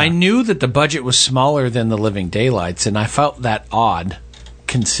 Yeah. I knew that the budget was smaller than The Living Daylights, and I felt that odd.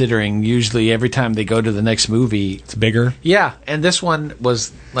 Considering usually every time they go to the next movie, it's bigger. Yeah, and this one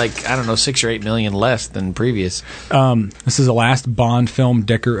was like, I don't know, 6 or 8 million less than previous. This is the last Bond film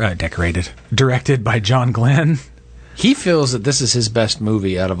directed by John Glenn. He feels that this is his best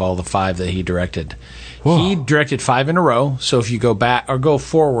movie out of all the 5 that he directed. Whoa. He directed 5 in a row, so if you go back or go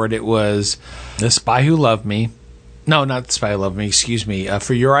forward, it was The Spy Who Loved Me. No, not The Spy Who Loved Me, excuse me.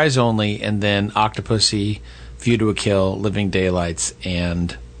 For Your Eyes Only, and then Octopussy, View to a Kill, Living Daylights,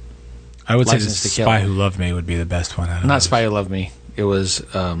 and I would say The Spy Who Loved Me would be the best one. Out of Not those. Spy Who Loved Me. It was,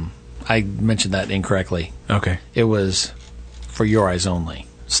 I mentioned that incorrectly. Okay. It was For Your Eyes Only.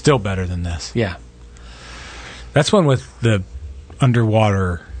 Still better than this. Yeah. That's one with the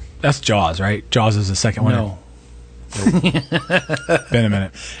underwater. That's Jaws, right? Jaws is the second one. No. Been a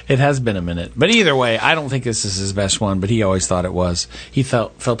minute. It has been a minute. But either way, I don't think this is his best one, but he always thought it was. He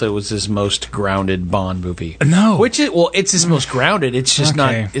felt it was his most grounded Bond movie. No. It's his most grounded. It's just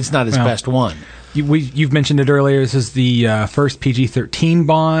not his best one. You've mentioned it earlier. This is the first PG-13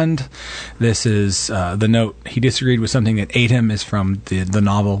 Bond. This is the note he disagreed with something that ate him is from the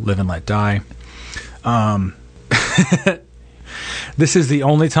novel Live and Let Die. This is the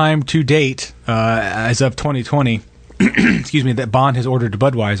only time to date, as of 2020, excuse me, that Bond has ordered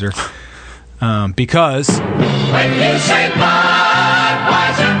Budweiser because when you say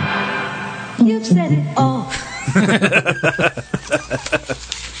Budweiser, you've said it all.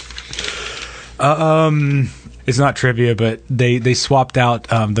 It's not trivia, but they swapped out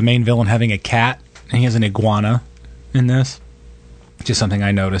the main villain having a cat, and he has an iguana in this. Just something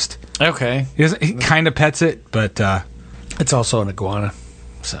I noticed. Okay. He kind of pets it, but it's also an iguana.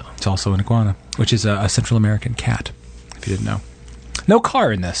 So it's also an iguana, which is a Central American cat. If you didn't know, no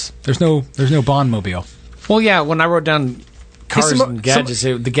car in this. There's no Bondmobile. Well, yeah. When I wrote down cars and gadgets,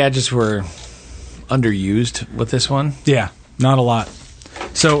 the gadgets were underused with this one. Yeah, not a lot.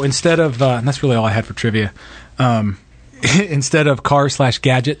 So instead of and that's really all I had for trivia. Instead of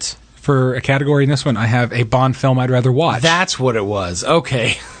cars/gadgets for a category in this one, I have a Bond film I'd rather watch. That's what it was.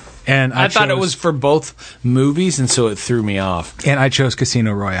 Okay. And I thought it was for both movies, and so it threw me off. And I chose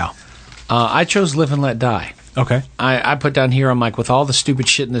Casino Royale. I chose Live and Let Die. Okay. I put down here, I'm like, with all the stupid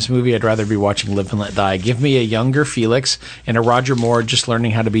shit in this movie, I'd rather be watching Live and Let Die. Give me a younger Felix and a Roger Moore just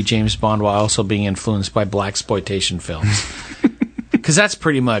learning how to be James Bond while also being influenced by blaxploitation films. Because that's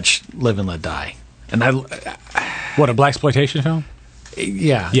pretty much Live and Let Die. And what, a blaxploitation film?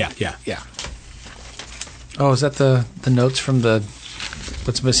 Yeah. Yeah. Oh, is that the notes from the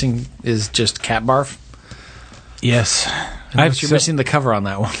what's missing is just cat barf? Yes. You're missing the cover on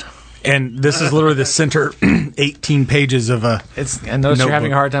that one. And this is literally the center 18 pages of a I notice notebook. You're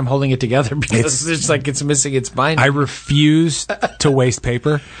having a hard time holding it together because it's missing its binding. I refuse to waste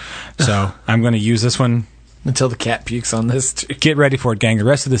paper, so I'm going to use this one. Until the cat pukes on this. Get ready for it, gang. The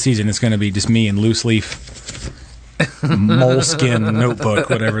rest of the season is going to be just me and loose leaf moleskin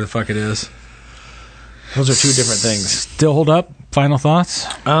notebook, whatever the fuck it is. Those are two different things. Still hold up? Final thoughts?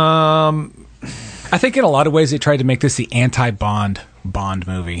 I think in a lot of ways they tried to make this the anti-Bond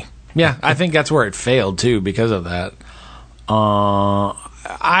movie. Yeah, I think that's where it failed too because of that. I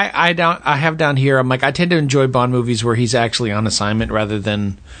have down here. I'm like, I tend to enjoy Bond movies where he's actually on assignment rather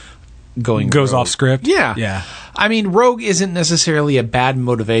than goes off script. Yeah. I mean, rogue isn't necessarily a bad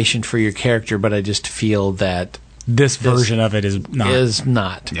motivation for your character, but I just feel that this version of it is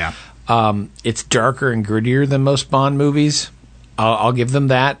not. Yeah. It's darker and grittier than most Bond movies. I'll give them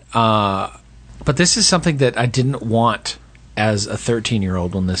that. But this is something that I didn't want as a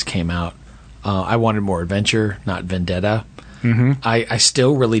 13-year-old when this came out. I wanted more adventure, not vendetta. Mm-hmm. I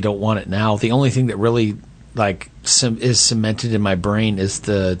still really don't want it now. The only thing that really is cemented in my brain is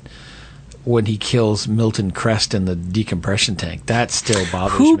when he kills Milton Crest in the decompression tank. That still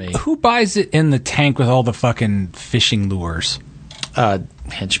bothers me. Who buys it in the tank with all the fucking fishing lures?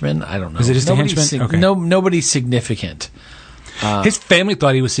 Henchmen? I don't know. Is it just a henchman? Okay. No, nobody's significant. His family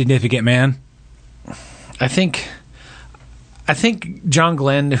thought he was significant, man. I think John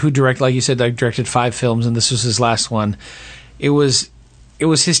Glenn, who directed 5 films, and this was his last one. It was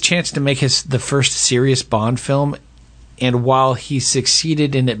his chance to make the first serious Bond film, and while he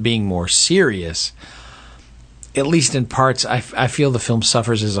succeeded in it being more serious, at least in parts, I feel the film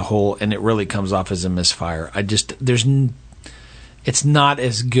suffers as a whole, and it really comes off as a misfire. It's not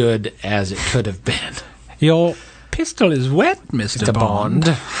as good as it could have been. Your pistol is wet, Mr.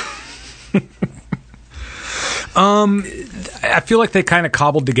 Bond. I feel like they kind of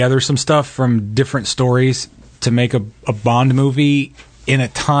cobbled together some stuff from different stories to make a Bond movie in a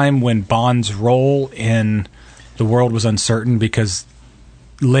time when Bond's role in the world was uncertain because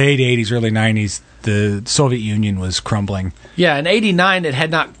late 80s, early 90s, the Soviet Union was crumbling. Yeah, in 89 it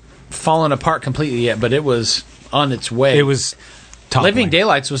had not fallen apart completely yet, but it was on its way. It was toppling. Living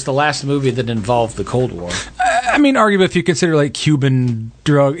Daylights was the last movie that involved the Cold War. I mean, arguably, if you consider Cuban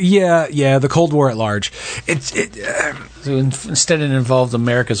drug, the Cold War at large, so instead it involved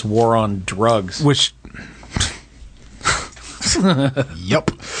America's war on drugs, which,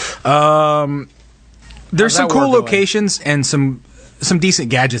 yep. There's some cool locations and some decent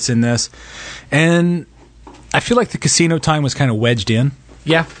gadgets in this, and I feel like the casino time was kind of wedged in.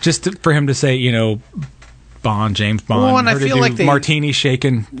 Yeah, just for him to say, Bond, James Bond. Well, and I feel like martini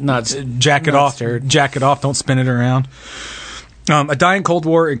shaken, jack it off, don't spin it around. A dying Cold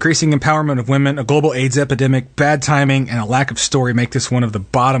War, increasing empowerment of women, a global AIDS epidemic, bad timing, and a lack of story make this one of the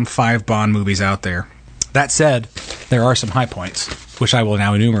bottom 5 Bond movies out there. That said, there are some high points, which I will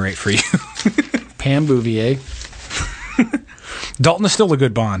now enumerate for you. Pam Bouvier. Dalton is still a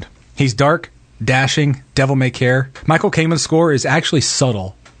good Bond. He's dark, dashing, devil-may-care. Michael Kamen's score is actually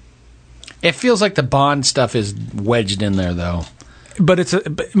subtle. It feels like the Bond stuff is wedged in there, though. But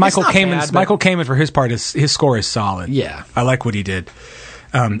Michael Kamen, for his part, his score is solid. Yeah. I like what he did.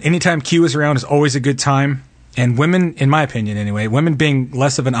 Anytime Q is around is always a good time. And women, in my opinion anyway, women being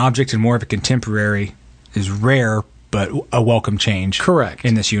less of an object and more of a contemporary is rare, but a welcome change. Correct.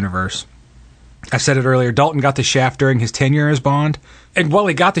 In this universe. I've said it earlier, Dalton got the shaft during his tenure as Bond. And while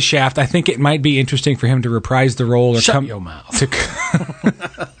he got the shaft, I think it might be interesting for him to reprise the role. Shut your mouth.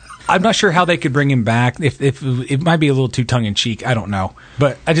 I'm not sure how they could bring him back. If it might be a little too tongue in cheek, I don't know.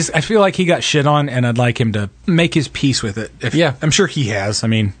 But I feel like he got shit on, and I'd like him to make his peace with it. Yeah, I'm sure he has. I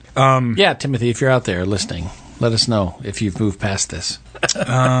mean, yeah, Timothy, if you're out there listening, let us know if you've moved past this.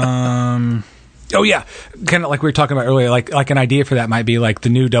 Oh yeah, kind of like we were talking about earlier. Like an idea for that might be like the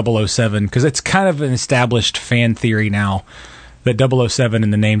new 007, because it's kind of an established fan theory now that 007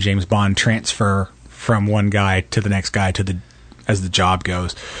 and the name James Bond transfer from one guy to the next guy as the job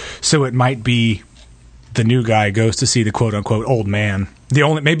goes. So it might be the new guy goes to see the quote unquote old man. The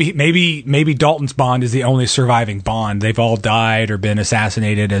only maybe Dalton's Bond is the only surviving Bond. They've all died or been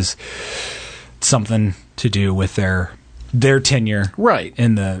assassinated as something to do with their tenure right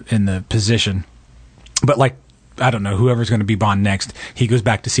in the position. But like, I don't know, whoever's going to be Bond next, he goes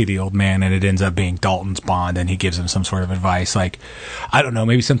back to see the old man, and it ends up being Dalton's Bond, and he gives him some sort of advice. Like, I don't know,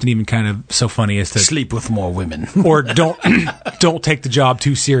 maybe something even kind of so funny as to sleep with more women, or don't take the job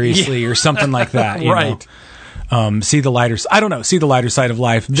too seriously, or something like that. You right. know? See the lighter. I don't know. See the lighter side of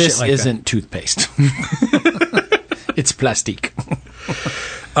life. This like isn't that. Toothpaste. It's plastic.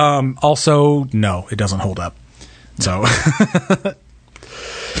 Also, no, it doesn't hold up. So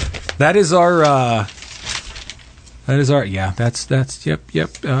that is our. Yeah, that's yep.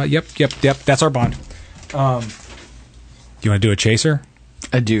 That's our Bond. Do you want to do a chaser?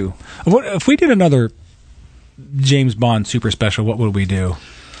 I do. What if we did another James Bond super special? What would we do?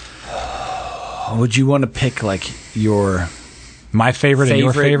 Would you want to pick like my favorite and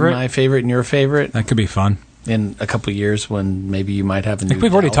your favorite? My favorite and your favorite? That could be fun. In a couple of years when maybe you might have a new. I think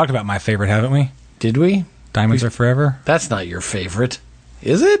we've already talked about my favorite, haven't we? Did we? Diamonds Are Forever? That's not your favorite.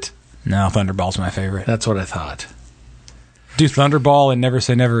 Is it? No, Thunderball's my favorite. That's what I thought. Do Thunderball and Never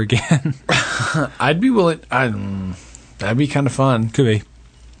Say Never Again. I'd be willing. That'd be kind of fun. Could be.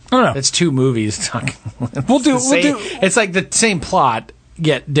 I don't know. It's two movies talking. We'll do. It's like the same plot,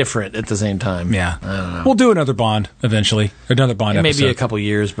 yet different at the same time. Yeah. I don't know. We'll do another Bond eventually. Another Bond episode. Maybe a couple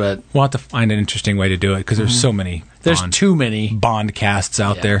years, but we'll have to find an interesting way to do it because there's so many. There's too many Bond casts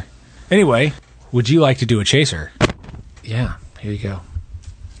out there. Anyway, would you like to do a chaser? Yeah. Here you go.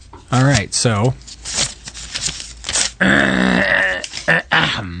 All right. So,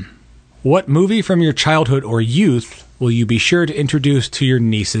 what movie from your childhood or youth will you be sure to introduce to your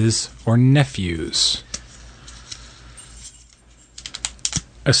nieces or nephews?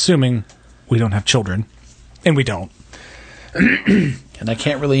 Assuming we don't have children, and we don't. And I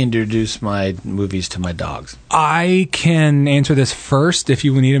can't really introduce my movies to my dogs. I can answer this first if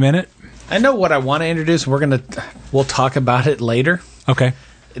you need a minute. I know what I want to introduce. We'll talk about it later. Okay.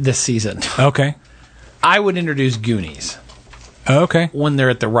 This season. Okay. I would introduce Goonies. Okay. When they're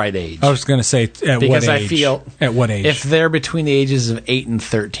at the right age. I was going to say at what age? Because I feel at what age? If they're between the ages of 8 and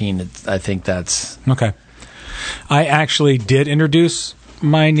 13, I think that's okay. I actually did introduce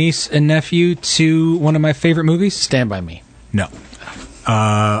my niece and nephew to one of my favorite movies. Stand By Me. No.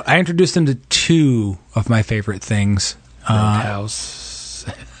 I introduced them to two of my favorite things. Roadhouse.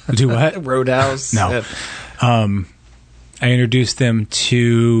 Do what? Roadhouse. No. I introduced them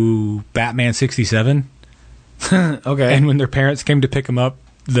to Batman 67. Okay. And when their parents came to pick them up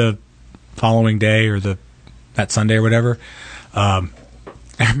the following day or that Sunday or whatever, I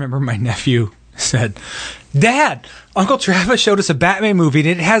remember my nephew said, "Dad, Uncle Travis showed us a Batman movie and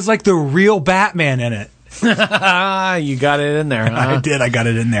it has like the real Batman in it." You got it in there, huh? I did. I got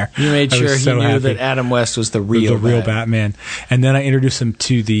it in there. You made sure he knew that Adam West was the real Batman. And then I introduced him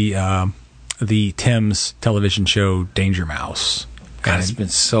to the Thames television show Danger Mouse. God, it's been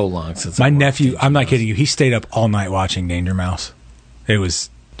so long since my nephew. I'm not kidding you. He stayed up all night watching Danger Mouse. It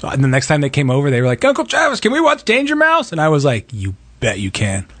was. And the next time they came over, they were like, "Uncle Travis, can we watch Danger Mouse?" And I was like, "You bet you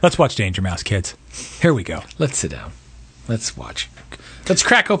can. Let's watch Danger Mouse, kids. Here we go. Let's sit down. Let's watch. Let's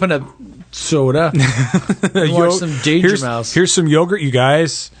crack open a soda. Watch some Danger Mouse. Here's some yogurt, you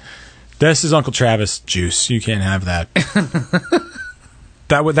guys. This is Uncle Travis juice. You can't have that."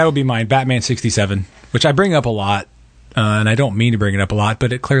 That would be mine. Batman 67, which I bring up a lot, and I don't mean to bring it up a lot,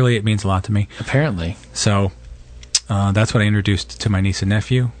 but it means a lot to me. Apparently. So that's what I introduced to my niece and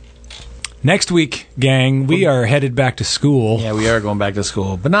nephew. Next week, gang, we are headed back to school. Yeah, we are going back to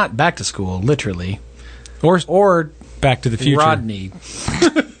school, but not back to school, literally. Or Back to the Future. Rodney.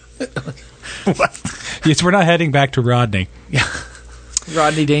 Yes, we're not heading back to Rodney.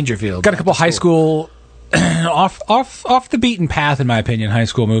 Rodney Dangerfield. Got a couple high school off the beaten path, in my opinion, high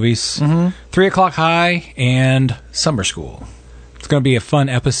school movies. Mm-hmm. 3 O'Clock High and Summer School. It's going to be a fun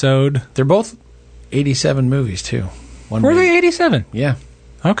episode. They're both 87 movies, too. Were they 87? Yeah.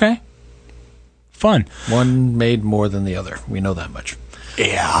 Okay. Fun. One made more than the other. We know that much.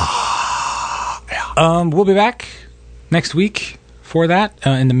 Yeah. We'll be back next week for that.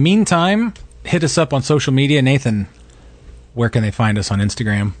 In the meantime, hit us up on social media. Nathan, where can they find us on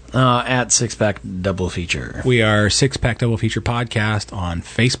Instagram? At Six Pack Double Feature. We are Six Pack Double Feature Podcast on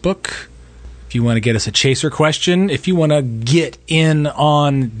Facebook. If you want to get us a chaser question, if you want to get in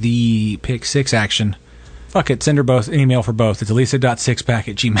on the Pick 6 action, fuck it, send her both an email for both. It's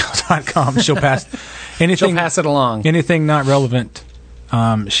elisa.sixpack@gmail.com. She'll pass anything. She'll pass it along. Anything not relevant,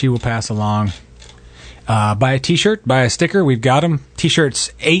 she will pass along. Buy a t-shirt, buy a sticker. We've got them.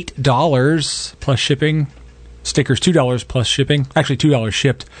 T-shirts $8 plus shipping. Stickers $2 plus shipping. Actually, $2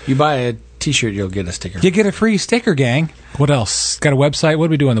 shipped. You buy a t-shirt, you'll get a sticker. You get a free sticker, gang. What else? Got a website? What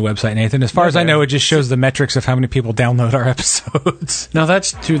do we do on the website, Nathan? As far as I know, it just shows the metrics of how many people download our episodes. No,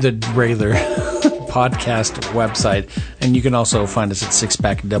 that's through the regular podcast website. And you can also find us at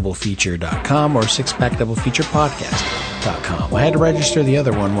sixpackdoublefeature.com or sixpackdoublefeaturepodcast.com. I had to register the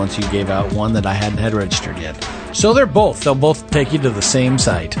other one once you gave out one that I hadn't had registered yet. So they'll both take you to the same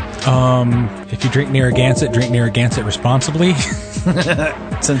site. If you drink Narragansett, drink Narragansett responsibly.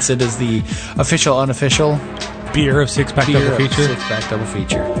 Since it is the official, unofficial beer of Six Pack Double Feature. Six Pack Double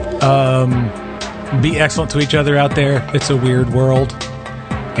Feature. Be excellent to each other out there. It's a weird world.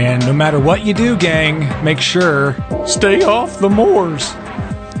 And no matter what you do, gang, make sure stay off the moors.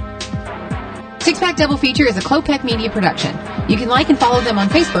 Six Pack Double Feature is a Clopec Media production. You can like and follow them on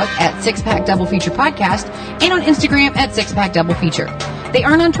Facebook at Six Pack Double Feature Podcast and on Instagram at Six Pack Double Feature. They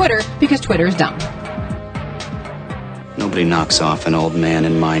aren't on Twitter because Twitter is dumb. Nobody knocks off an old man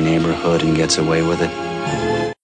in my neighborhood and gets away with it.